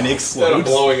 And he Instead of explodes.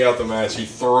 blowing out the match, he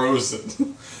throws it.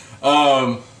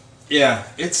 Yeah,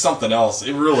 it's something else.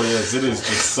 It really is. It is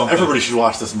just something. Everybody should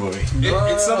watch this movie.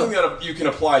 It's something that you can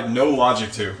apply no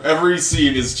logic to. Every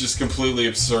scene is just completely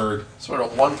absurd. Sort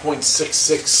of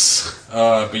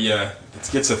 1.66. But yeah, it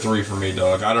gets a 3 for me,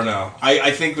 dog. I don't know.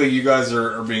 I think that you guys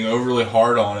are being overly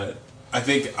hard on it. I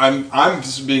think I'm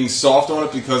just being soft on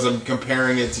it because I'm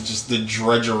comparing it to just the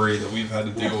drudgery that we've had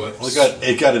to deal with. Well,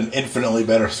 it got an infinitely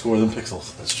better score than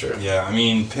Pixels. That's true. Yeah, I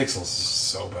mean, Pixels is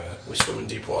so bad. We swim in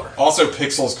deep water. Also,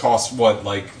 Pixels cost, what,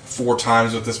 like 4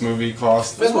 times what this movie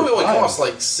cost? This movie only Fine. costs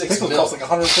like $6 Pixels million. cost like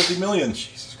 $150 million.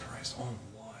 Jesus Christ, on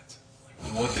what?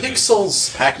 Like, what did it-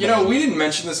 Pixels. You know, we didn't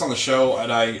mention this on the show,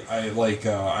 and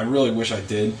I really wish I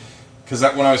did, because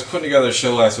when I was putting together the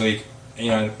show last week,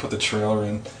 you know, I put the trailer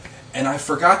in, and I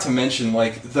forgot to mention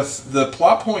like the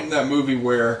plot point in that movie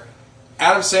where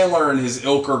Adam Sandler and his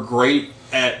ilk are great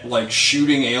at like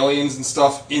shooting aliens and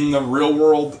stuff in the real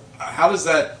world. How does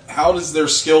their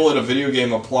skill at a video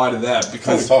game apply to that?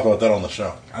 Because we talked about that on the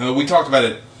show. I mean, we talked about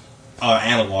it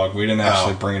analog. We didn't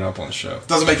actually bring it up on the show. It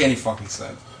doesn't make any fucking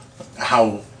sense.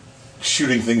 How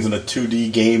shooting things in a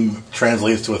 2D game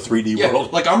translates to a 3D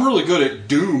world. Like, I'm really good at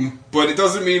Doom, but it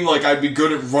doesn't mean like I'd be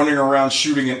good at running around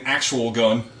shooting an actual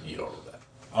gun. You don't know that.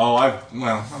 Oh,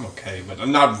 I'm okay, but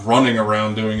I'm not running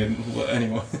around doing it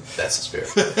anyway. That's the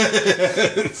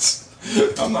spirit.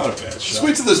 I'm not a bad shot. Just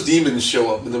wait till those demons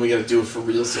show up, and then we gotta do it for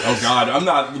real. Oh God, I'm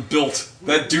not built.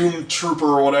 That Doom Trooper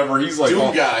or whatever, he's like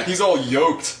Doom guy. He's all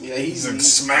yoked. Yeah, he's like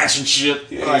smashing shit.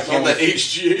 Yeah, he's on that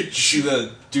HGH. See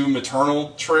the Doom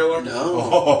Eternal trailer? No.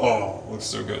 Oh, looks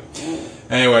so good.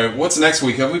 Anyway, what's next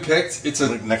week? Have we picked?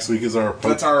 Next week is our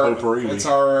potpourri week. It's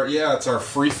our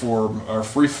freeform, our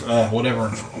free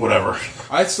whatever.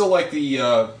 I still like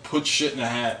the put shit in a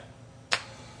hat.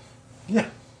 Yeah.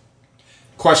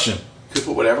 Question. Could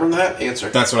put whatever in the hat. Answer.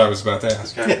 That's what I was about to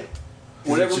ask. Okay. Yeah.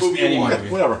 Whatever Just movie you want. movie.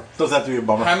 Whatever. Doesn't have to be a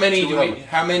bummer. How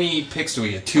many picks do we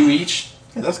get? 2 each?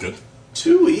 Yeah, that's good.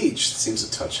 2 each seems a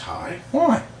touch high.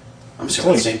 Why? I'm just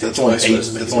going to say it's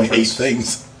only 8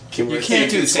 things. You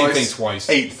can't do the same thing twice.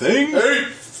 8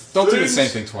 things? Don't do the same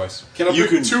thing twice. Can I pick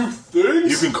 2 things?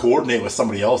 You can coordinate with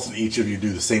somebody else and each of you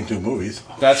do the same 2 movies.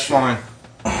 That's fine.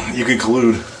 You can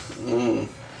collude.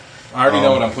 I already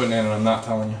know what I'm putting in and I'm not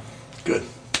telling you. Good.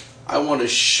 I want to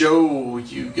show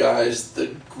you guys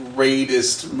the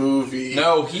greatest movie.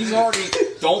 No, he's already...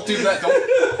 Don't do that.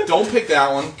 Don't pick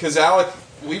that one, because Alec...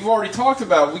 We've already talked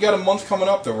about... We got a month coming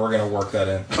up that we're going to work that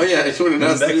in. Oh yeah, it's going to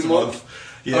announce the new month.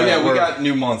 Yeah, we got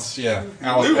new months, yeah.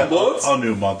 Alec, new months? A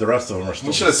new month. The rest of them are still...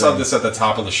 We should have subbed this at the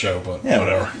top of the show, but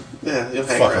whatever. Yeah, you'll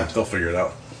hang Fuck around. them. They'll figure it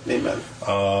out. Amen.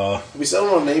 Have we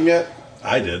settled on a name yet?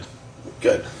 I did.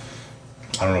 Good.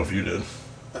 I don't know if you did.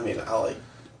 I mean, I like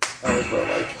what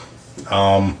I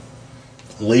like.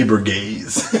 Labor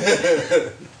Gaze.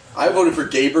 I voted for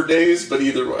Gaber Days, but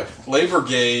either way. Labor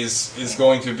Gaze is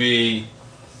going to be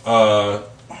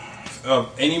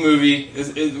any movie.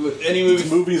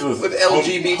 Movies with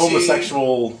LGBT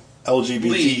homosexual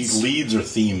LGBT leads or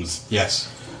themes. Yes.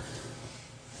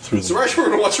 So we're actually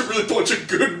going to watch a really bunch of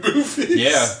good movies.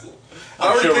 Yeah.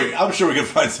 I'm sure we can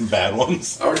find some bad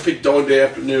ones. I already picked Dog Day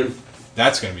Afternoon.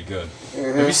 That's going to be good.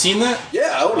 Have you seen that?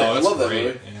 Yeah, I that's love that great.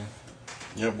 movie.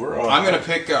 Yeah, I'm going to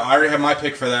pick... I already have my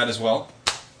pick for that as well.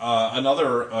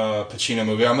 Another Pacino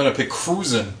movie. I'm going to pick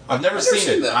Cruisin'. I've never seen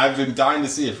it. That. I've been dying to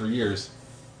see it for years.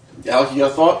 Alec, you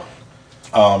got a thought?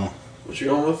 What you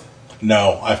going with?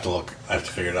 No, I have to look. I have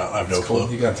to figure it out. I have no clue.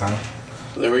 You got time.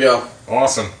 There we go.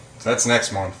 Awesome. So that's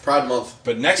next month. Pride Month.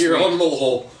 But next Here week... on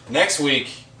Mulehole. Next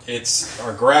week, it's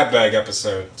our grab bag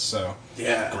episode, so...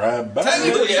 Yeah. Grab bag.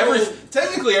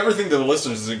 Technically, everything to the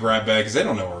listeners is a grab bag, because they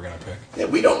don't know what we're going to pick. Yeah,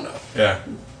 we don't know. Yeah.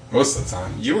 Most of the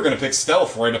time. You were going to pick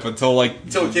Stealth right up until, like...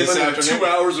 Until it came in at 2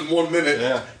 hours and 1 minute.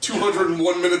 Yeah.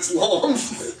 201 minutes long.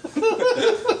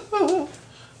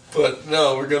 But,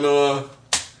 no, we're going to...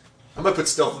 I might put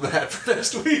Stealth in the hat for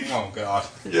next week. Oh, God.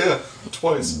 Yeah,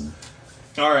 twice.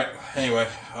 All right. Anyway,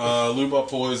 lube up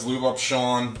boys, lube up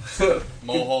Sean,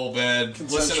 Mohole bed.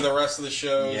 Listen to the rest of the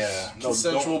shows. Yeah. No,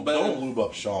 Consensual bed. Don't lube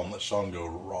up Sean. Let Sean go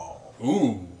raw.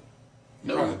 Ooh.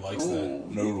 No. Probably likes that.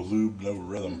 No lube, no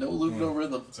rhythm. No loop, no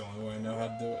rhythm. It's the only way I know how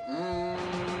to do it. Oh.